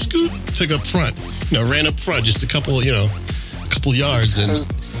took up front, ran up front just a couple yards. And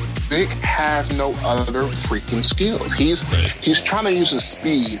Vic has no other freaking skills. He's trying to use his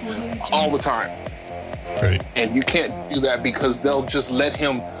speed all the time. Right. And you can't do that because they'll just let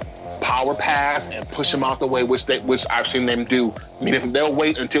him power pass and push him out the way, which I've seen them do. I mean, they'll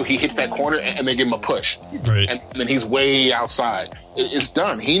wait until he hits that corner and they give him a push. Right. And then he's way outside. It's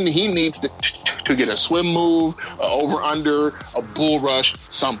done. He needs to get a swim move, a over-under, a bull rush,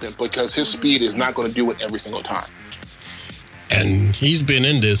 something, because his speed is not going to do it every single time. And he's been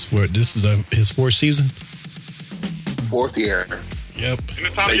in this is his fourth season? Fourth year. Yep. And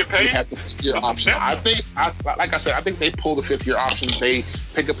it's time to get paid? They have the fifth year option. I think they pull the fifth year option. They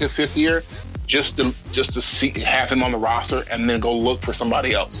pick up his fifth year just to have him on the roster and then go look for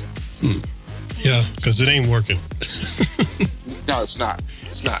somebody else. Yeah, because it ain't working. No, it's not.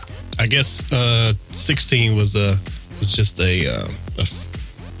 It's not. I guess 16 was just a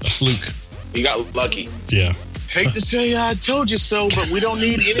fluke. He got lucky. Yeah. Hate to say I told you so, but we don't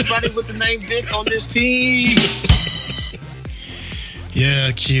need anybody with the name Vic on this team.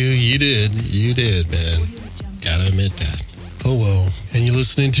 Yeah, Q, you did, man. Gotta admit that. Oh well. And you're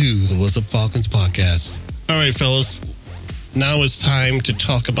listening to the What's Up Falcons podcast. All right, fellas. Now it's time to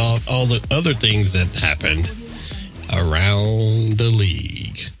talk about all the other things that happened around the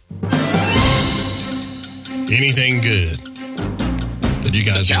league. Anything good that you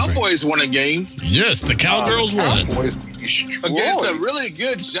guys? The Cowboys won a game. Yes, the Cowgirls won Against a really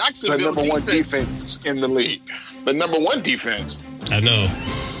good Jacksonville the number one defense in the league. The number one defense. I know.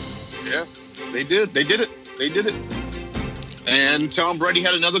 Yeah, they did. They did it. And Tom Brady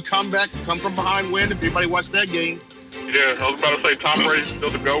had another comeback, come from behind win. If anybody watched that game. Yeah, I was about to say Tom Brady's still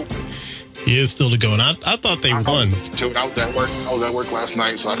the GOAT. He is still the go. And I thought they won. I was at work last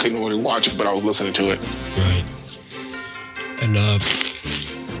night, so I couldn't really watch it, but I was listening to it. Right. And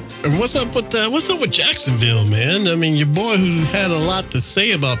And what's up with Jacksonville, man? I mean, your boy who had a lot to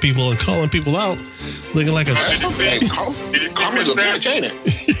say about people and calling people out, looking like a. Comments are entertaining.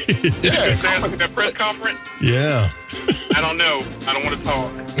 Yeah, that press conference. Yeah. I don't know. I don't want to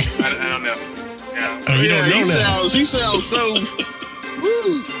talk. I don't know. Yeah. Oh, you don't know now. He sounds so.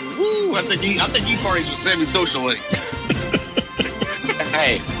 Woo! I think he parties with Sammy socially.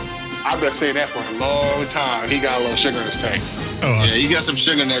 Hey, I've been saying that for a long time. He got a little sugar in his tank. Oh, Yeah, he got some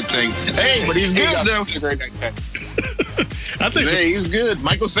sugar in that tank. Hey, but he's good though. Sugar in that tank. I think Hey, he's good.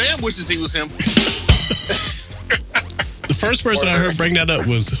 Michael Sam wishes he was him. the first person I heard bring that up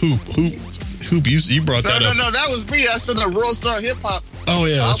was Hoop. You brought that up. No, that was me. I said a World Star Hip Hop. Oh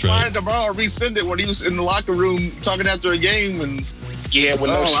yeah, that's I'll right. find tomorrow. Resend it when he was in the locker room talking after a game and. Yeah, with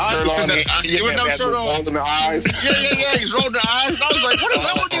no shirt on. With no shirt on. Holding the eyes. Yeah. He's rolling the eyes. And I was like, what is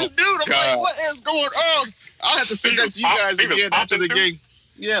up with this dude? I'm like, what is going on? I'll have to send that to you guys again after the game.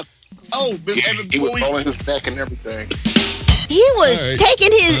 Yeah. Oh, He was rolling his neck and everything. He was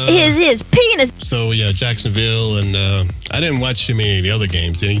taking his penis. So yeah, Jacksonville, and I didn't watch too many of the other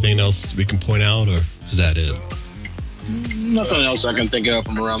games. Anything else we can point out, or is that it? Nothing else I can think of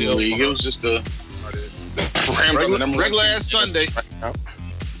from around the league. It was just a regular ass Sunday.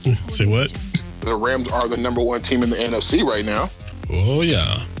 Say what? The Rams are the number one team in the NFC right now. Oh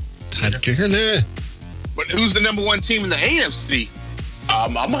yeah. But who's the number one team in the AFC?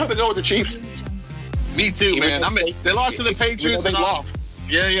 I'm gonna have to go with the Chiefs. Me too, man. They lost to the Patriots. They lost.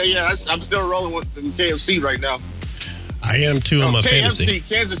 Yeah. I'm still rolling with the KFC right now. I am too on my fantasy.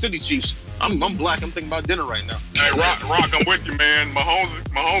 Kansas City Chiefs. I'm black. I'm thinking about dinner right now. Hey, Rock, I'm with you, man.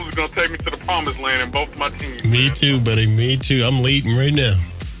 Mahomes is going to take me to the promised land in both of my teams. Me man. too, buddy. Me too. I'm leading right now.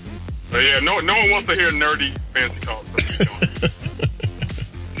 But yeah, no one wants to hear nerdy fancy talk.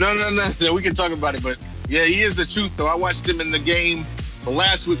 No. We can talk about it, but yeah, he is the truth, though. I watched him in the game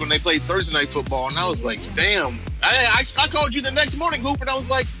last week when they played Thursday Night Football, and I was like, damn. I called you the next morning, Hoop, and I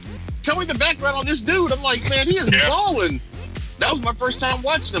was like, tell me the background on this dude. I'm like, man, he is balling. That was my first time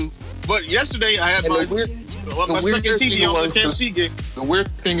watching him. But yesterday, I had my second TV on the KFC game. The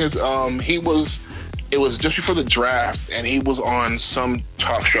weird thing is, it was just before the draft, and he was on some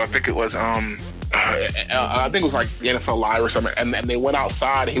talk show. I think it was, I think it was like the NFL Live or something. And they went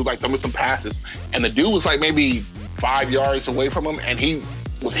outside, and he was like throwing some passes, and the dude was like maybe 5 yards away from him, and he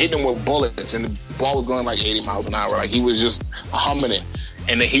was hitting him with bullets, and the ball was going like 80 miles an hour. Like he was just humming it,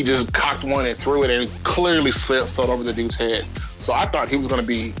 and then he just cocked one and threw it, and it clearly fell over the dude's head. So I thought he was going to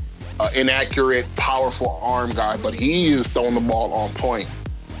be inaccurate, powerful arm guy, but he is throwing the ball on point.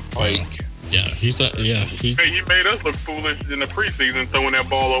 Like, he made us look foolish in the preseason, throwing that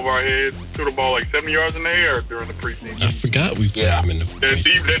ball over our heads. Threw the ball like 70 yards in the air during the preseason. I forgot we put him in the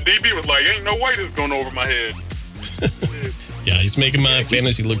preseason. That DB was like, ain't no way this is going over my head. Yeah, he's making my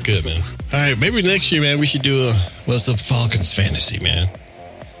fantasy look good, man. All right, maybe next year, man, we should do what's the Falcons fantasy, man,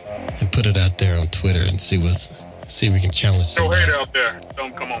 and put it out there on Twitter and see if we can challenge somebody. No hate out there. Tell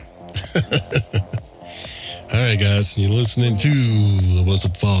them, come on. All right, guys, you're listening to the What's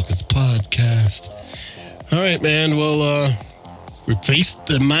Up Falcons podcast. All right, man. Well, we face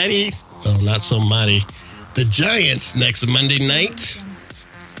the mighty, not so mighty, the Giants next Monday night.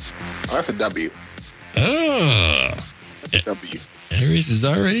 Oh, that's a W. Oh, that's a W. Aries is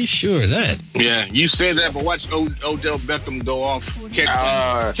already sure of that. Yeah, you say that, but watch Odell Beckham go off,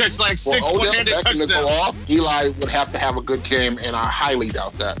 catch like six one-handed touchdowns. Go off, Eli would have to have a good game, and I highly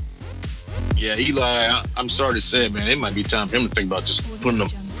doubt that. Yeah, Eli, I'm sorry to say it, man. It might be time for him to think about just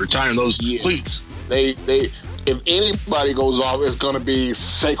retiring those cleats. If anybody goes off, it's going to be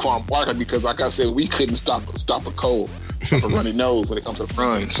Saquon Barkley because, like I said, we couldn't stop a runny nose when it comes to the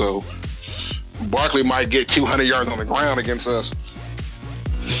run. So Barkley might get 200 yards on the ground against us.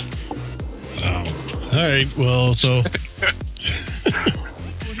 Wow. All right, well, so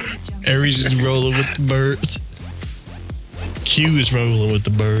Aries is rolling with the birds. Q is rolling with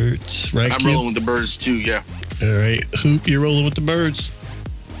the birds, right? I'm rolling with the birds too, yeah. All right, Hoop, you're rolling with the birds.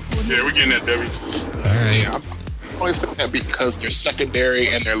 Yeah, we're getting that W. All right. I'm only saying that because their secondary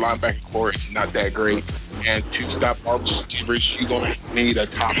and their linebacker core is not that great, and to stop our receivers, you're going to need a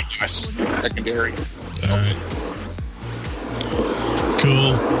top secondary. All right.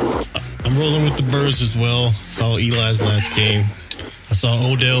 Cool. I'm rolling with the birds as well. Saw Eli's last game. I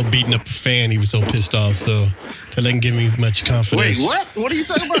saw Odell beating up a fan. He was so pissed off, so that didn't give me much confidence. Wait, what? What are you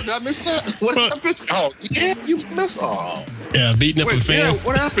talking about? Did I miss that? What happened? Oh, yeah, you missed. Oh. Yeah, beating up a fan. Yeah,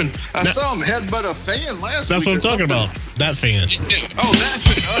 what happened? I saw him headbutt a fan last week. That's what I'm talking about. That fan. Oh, that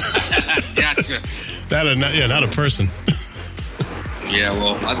fan. Gotcha. Not a person. Yeah,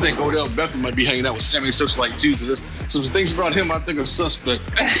 well, I think Odell Beckham might be hanging out with Sammy Searchlight too, because Some things about him I think are suspect.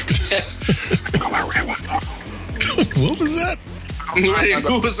 What was that? Who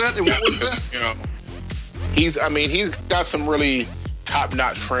was that? And what was that? You know, he's got some really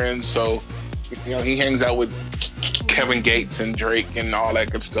top-notch friends. So, you know, he hangs out with Kevin Gates and Drake and all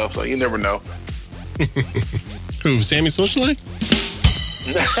that good stuff. So you never know. Who? Sammy Socialite?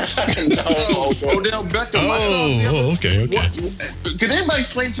 No, Odell Beckham. Oh, okay. Can anybody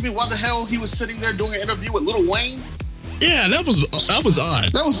explain to me why the hell he was sitting there doing an interview with Lil Wayne? Yeah, that was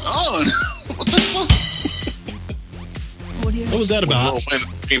odd. That was odd. What the fuck? What was that about?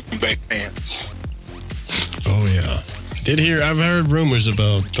 Oh yeah, I've heard rumors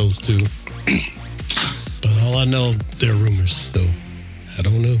about those two, but all I know they're rumors, so I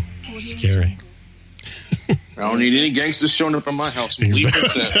don't know. Scary. I don't need any gangsters showing up in my house. I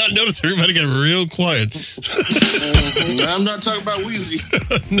noticed everybody got real quiet. I'm not talking about Weezy.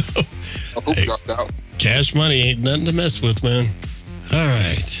 No. Hoop dropped out. Cash money ain't nothing to mess with, man. All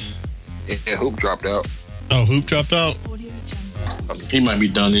right. Yeah, Hoop dropped out. Oh, Hoop dropped out? He might be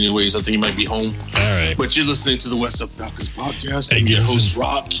done anyways. I think he might be home. All right. But you're listening to the West Up Falcons podcast. Hey, And your host,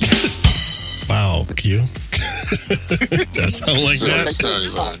 Rock. Wow, Q. That sounds like that. Sorry.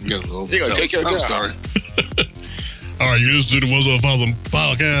 You're going to take your job. I'm sorry. All right, you listen to the What's Up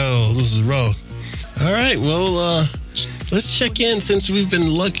Podcast. This is Raw. All right, well, let's check in since we've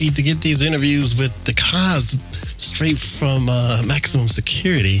been lucky to get these interviews with the Kaz straight from Maximum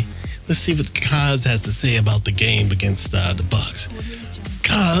Security. Let's see what the Kaz has to say about the game against the Bucks.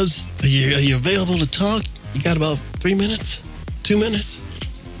 Kaz, are you available to talk? You got about 3 minutes? 2 minutes?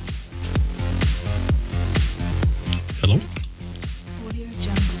 Hello?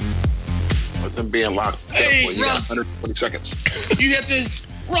 With them being locked up, Hey, you got Rock. 120 seconds. You have to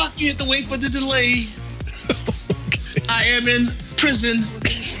wait for the delay. Okay. I am in prison.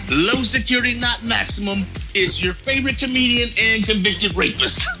 Low security, not maximum. Is your favorite comedian and convicted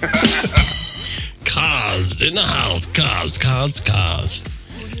rapist. Kaz in the house. Kaz.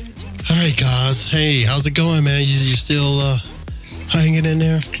 All right, Kaz. Hey, how's it going, man? You still hanging in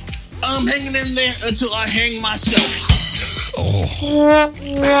there? I'm hanging in there until I hang myself. Oh.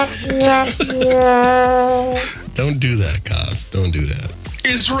 Don't do that, Kaz. Don't do that.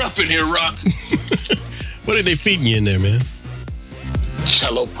 It's rough in here, Rock. What are they feeding you in there, man?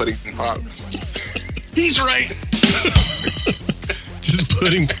 Jello pudding pop. He's right. Just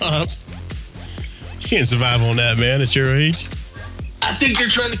pudding pops. You can't survive on that, man, at your age. I think they're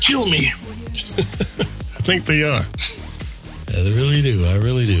trying to kill me. I think they are. Yeah, they really do. I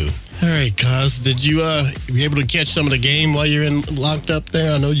really do. All right, Kaz, did you be able to catch some of the game while you're locked up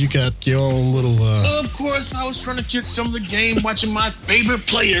there? I know you got your own little... Of course, I was trying to catch some of the game watching my favorite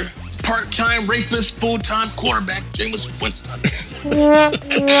player, part-time rapist, full-time quarterback, Jameis Winston. Yeah,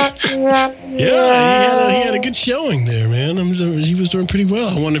 he had a good showing there, man. He was doing pretty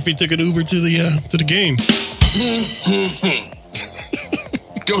well. I wonder if he took an Uber to the game.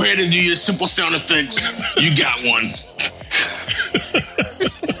 Go ahead and do your simple sound effects. You got one.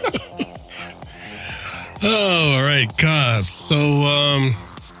 Oh, all right, Kaz. So,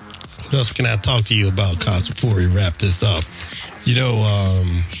 what else can I talk to you about, Kaz, before we wrap this up? You know,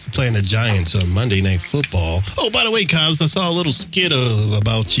 playing the Giants on Monday Night Football. Oh, by the way, Kaz, I saw a little skit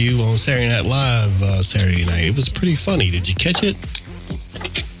about you on Saturday Night Live Saturday night. It was pretty funny. Did you catch it?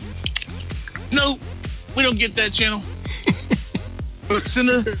 No, we don't get that channel. Send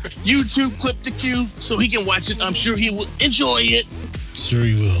a YouTube clip to Q so he can watch it. I'm sure he will enjoy it. Sure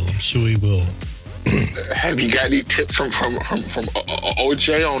he will. I'm sure he will. Have you got any tips from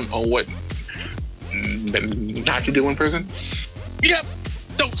OJ on what not to do in prison? Yep,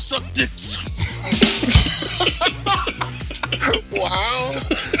 don't suck dicks. Wow.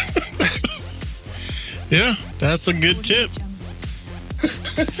 Yeah, that's a good tip.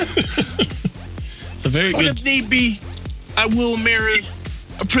 It's a very But good if need be, I will marry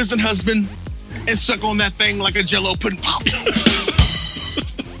a prison husband and suck on that thing like a Jello pudding pop.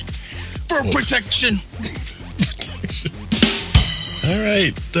 For protection. All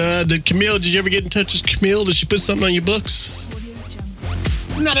right. Camille, did you ever get in touch with Camille? Did she put something on your books?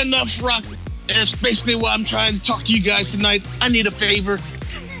 Not enough, Rock. That's basically why I'm trying to talk to you guys tonight. I need a favor.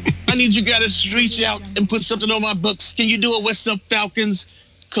 I need you guys to reach out and put something on my books. Can you do a West Up Falcons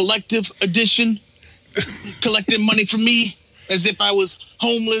collective edition? Collecting money from me as if I was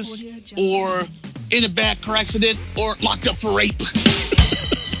homeless or in a bad car accident or locked up for rape.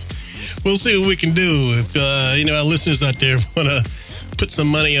 We'll see what we can do. If our listeners out there want to put some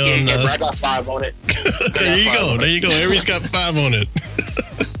money on... Yeah, I got 5 on it. There you go. Aries got 5 on it.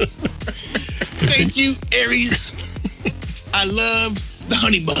 Thank you, Aries. I love the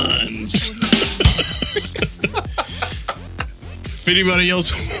honey buns. anybody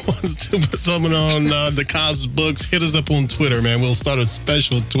else wants to put something on the Cobb's books, hit us up on Twitter, man. We'll start a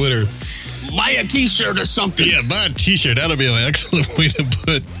special Twitter. Buy a T-shirt or something. Yeah, buy a T-shirt. That'll be an excellent way to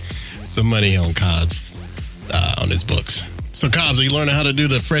put some money on Cobb's, on his books. So, Cobbs, are you learning how to do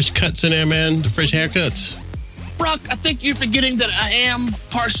the fresh cuts in there, man? The fresh haircuts? Brock, I think you're forgetting that I am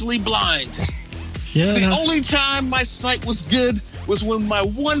partially blind. Yeah. The only time my sight was good was when my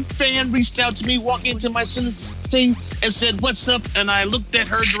one fan reached out to me, walked into my thing, and said, "What's up?" And I looked at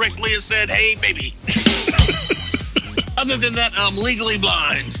her directly and said, "Hey, baby." Other than that, I'm legally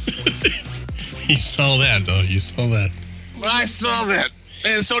blind. You saw that, though. You saw that. I saw that.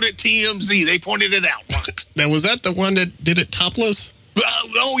 And so did TMZ. They pointed it out. Now, was that the one that did it topless?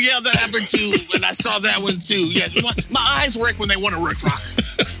 Oh, yeah, that happened too. And I saw that one too. Yeah, my eyes work when they want to work, Rock.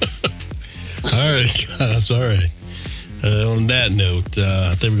 All right, guys. All right. On that note,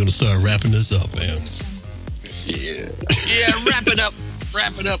 I think we're going to start wrapping this up, man. Yeah, wrap it up.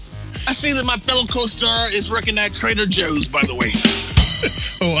 Wrap it up. I see that my fellow co-star is working at Trader Joe's, by the way.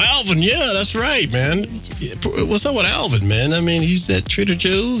 Oh, Alvin. Yeah, that's right, man. Yeah, what's up with Alvin, man? I mean, he's at Trader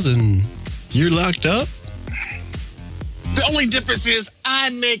Joe's and you're locked up? The only difference is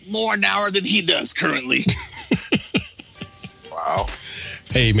I make more an hour than he does currently. Wow.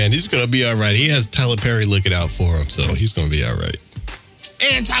 Hey, man, he's going to be all right. He has Tyler Perry looking out for him, so he's going to be all right.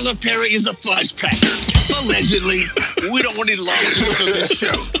 And Tyler Perry is a fudge packer. Allegedly. We don't want any lawsuits on this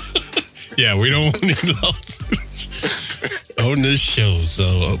show. Yeah, we don't want any lawsuits on this show.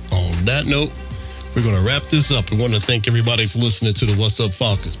 So, on that note, we're going to wrap this up. We want to thank everybody for listening to the What's Up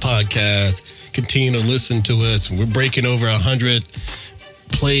Falcons podcast. Continue to listen to us. We're breaking over 100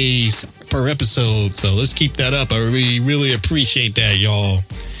 plays per episode, so let's keep that up. I really appreciate that, y'all.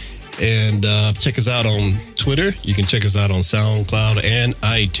 And check us out on Twitter. You can check us out on SoundCloud and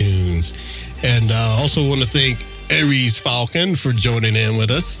iTunes. And also want to thank Aries Falcon for joining in with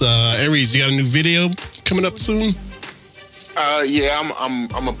us. Aries, you got a new video coming up soon? Yeah, I'm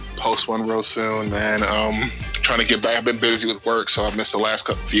gonna post one real soon, man. Trying to get back. I've been busy with work, so I've missed the last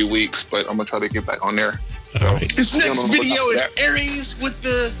few weeks, but I'm gonna try to get back on there. All right. This next video is Aries with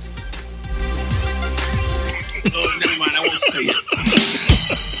the... Oh, never mind. I won't say it.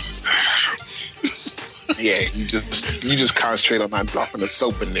 Yeah, you just concentrate on not dropping the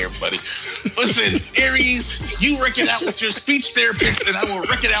soap in there, buddy. Listen, Aries, you work it out with your speech therapist, and I will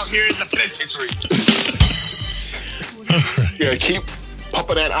work it out here in the penitentiary. Right. Yeah, keep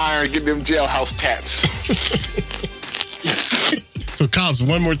pumping that iron, get them jailhouse tats. So, Cobbs,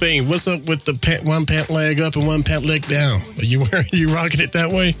 one more thing. What's up with the one pant leg up and one pant leg down? Are you rocking it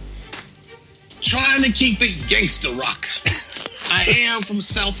that way? Trying to keep it gangster rock. I am from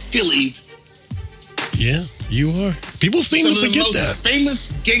South Philly. Yeah, you are. People seem to forget that. Some of the most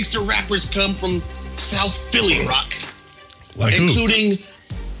famous gangster rappers come from South Philly rock. Like including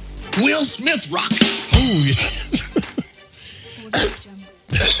Will Smith rock. Oh, yeah. I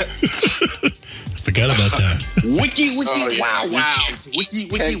forgot about that. Wiki, wow. Wiki,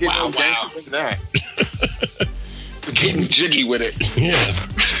 wow. That. Getting jiggy with it. Yeah.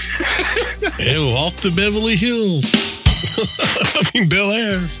 Ew, off to Beverly Hills. I mean, Bel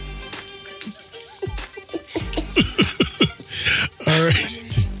Air.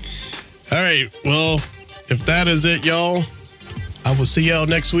 All right. Well, if that is it, y'all, I will see y'all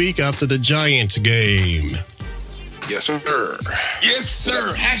next week after the Giants game. Yes, sir. Yes,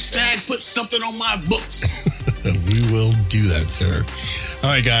 sir. Hashtag put something on my books. We will do that, sir. All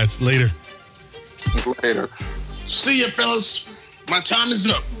right, guys. Later. See ya, fellas. My time is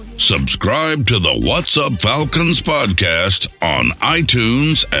up. Subscribe to the What's Up Falcons podcast on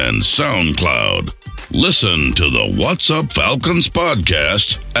iTunes and SoundCloud. Listen to the What's Up Falcons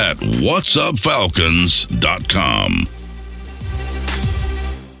podcast at whatsupfalcons.com.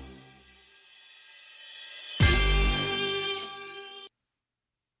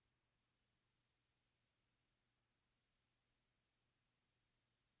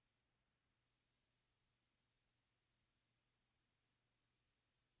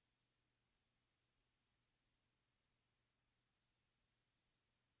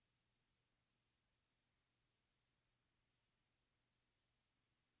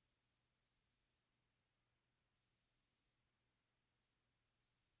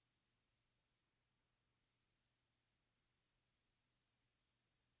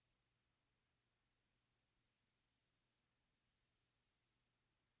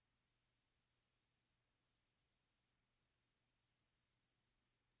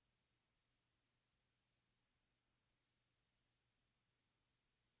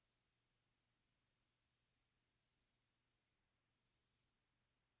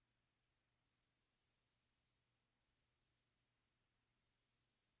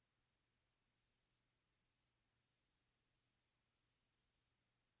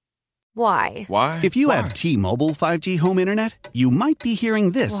 Why? Why? If you have T-Mobile 5G home internet, you might be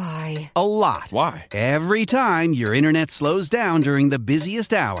hearing this a lot. Why? Every time your internet slows down during the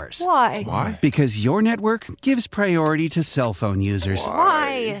busiest hours. Why? Because your network gives priority to cell phone users.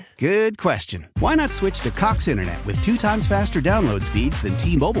 Why? Good question. Why not switch to Cox Internet with 2 times faster download speeds than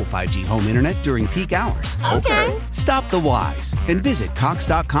T-Mobile 5G home internet during peak hours? Okay. Stop the whys and visit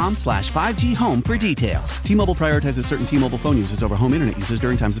cox.com/5G home for details. T-Mobile prioritizes certain T-Mobile phone users over home internet users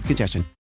during times of congestion.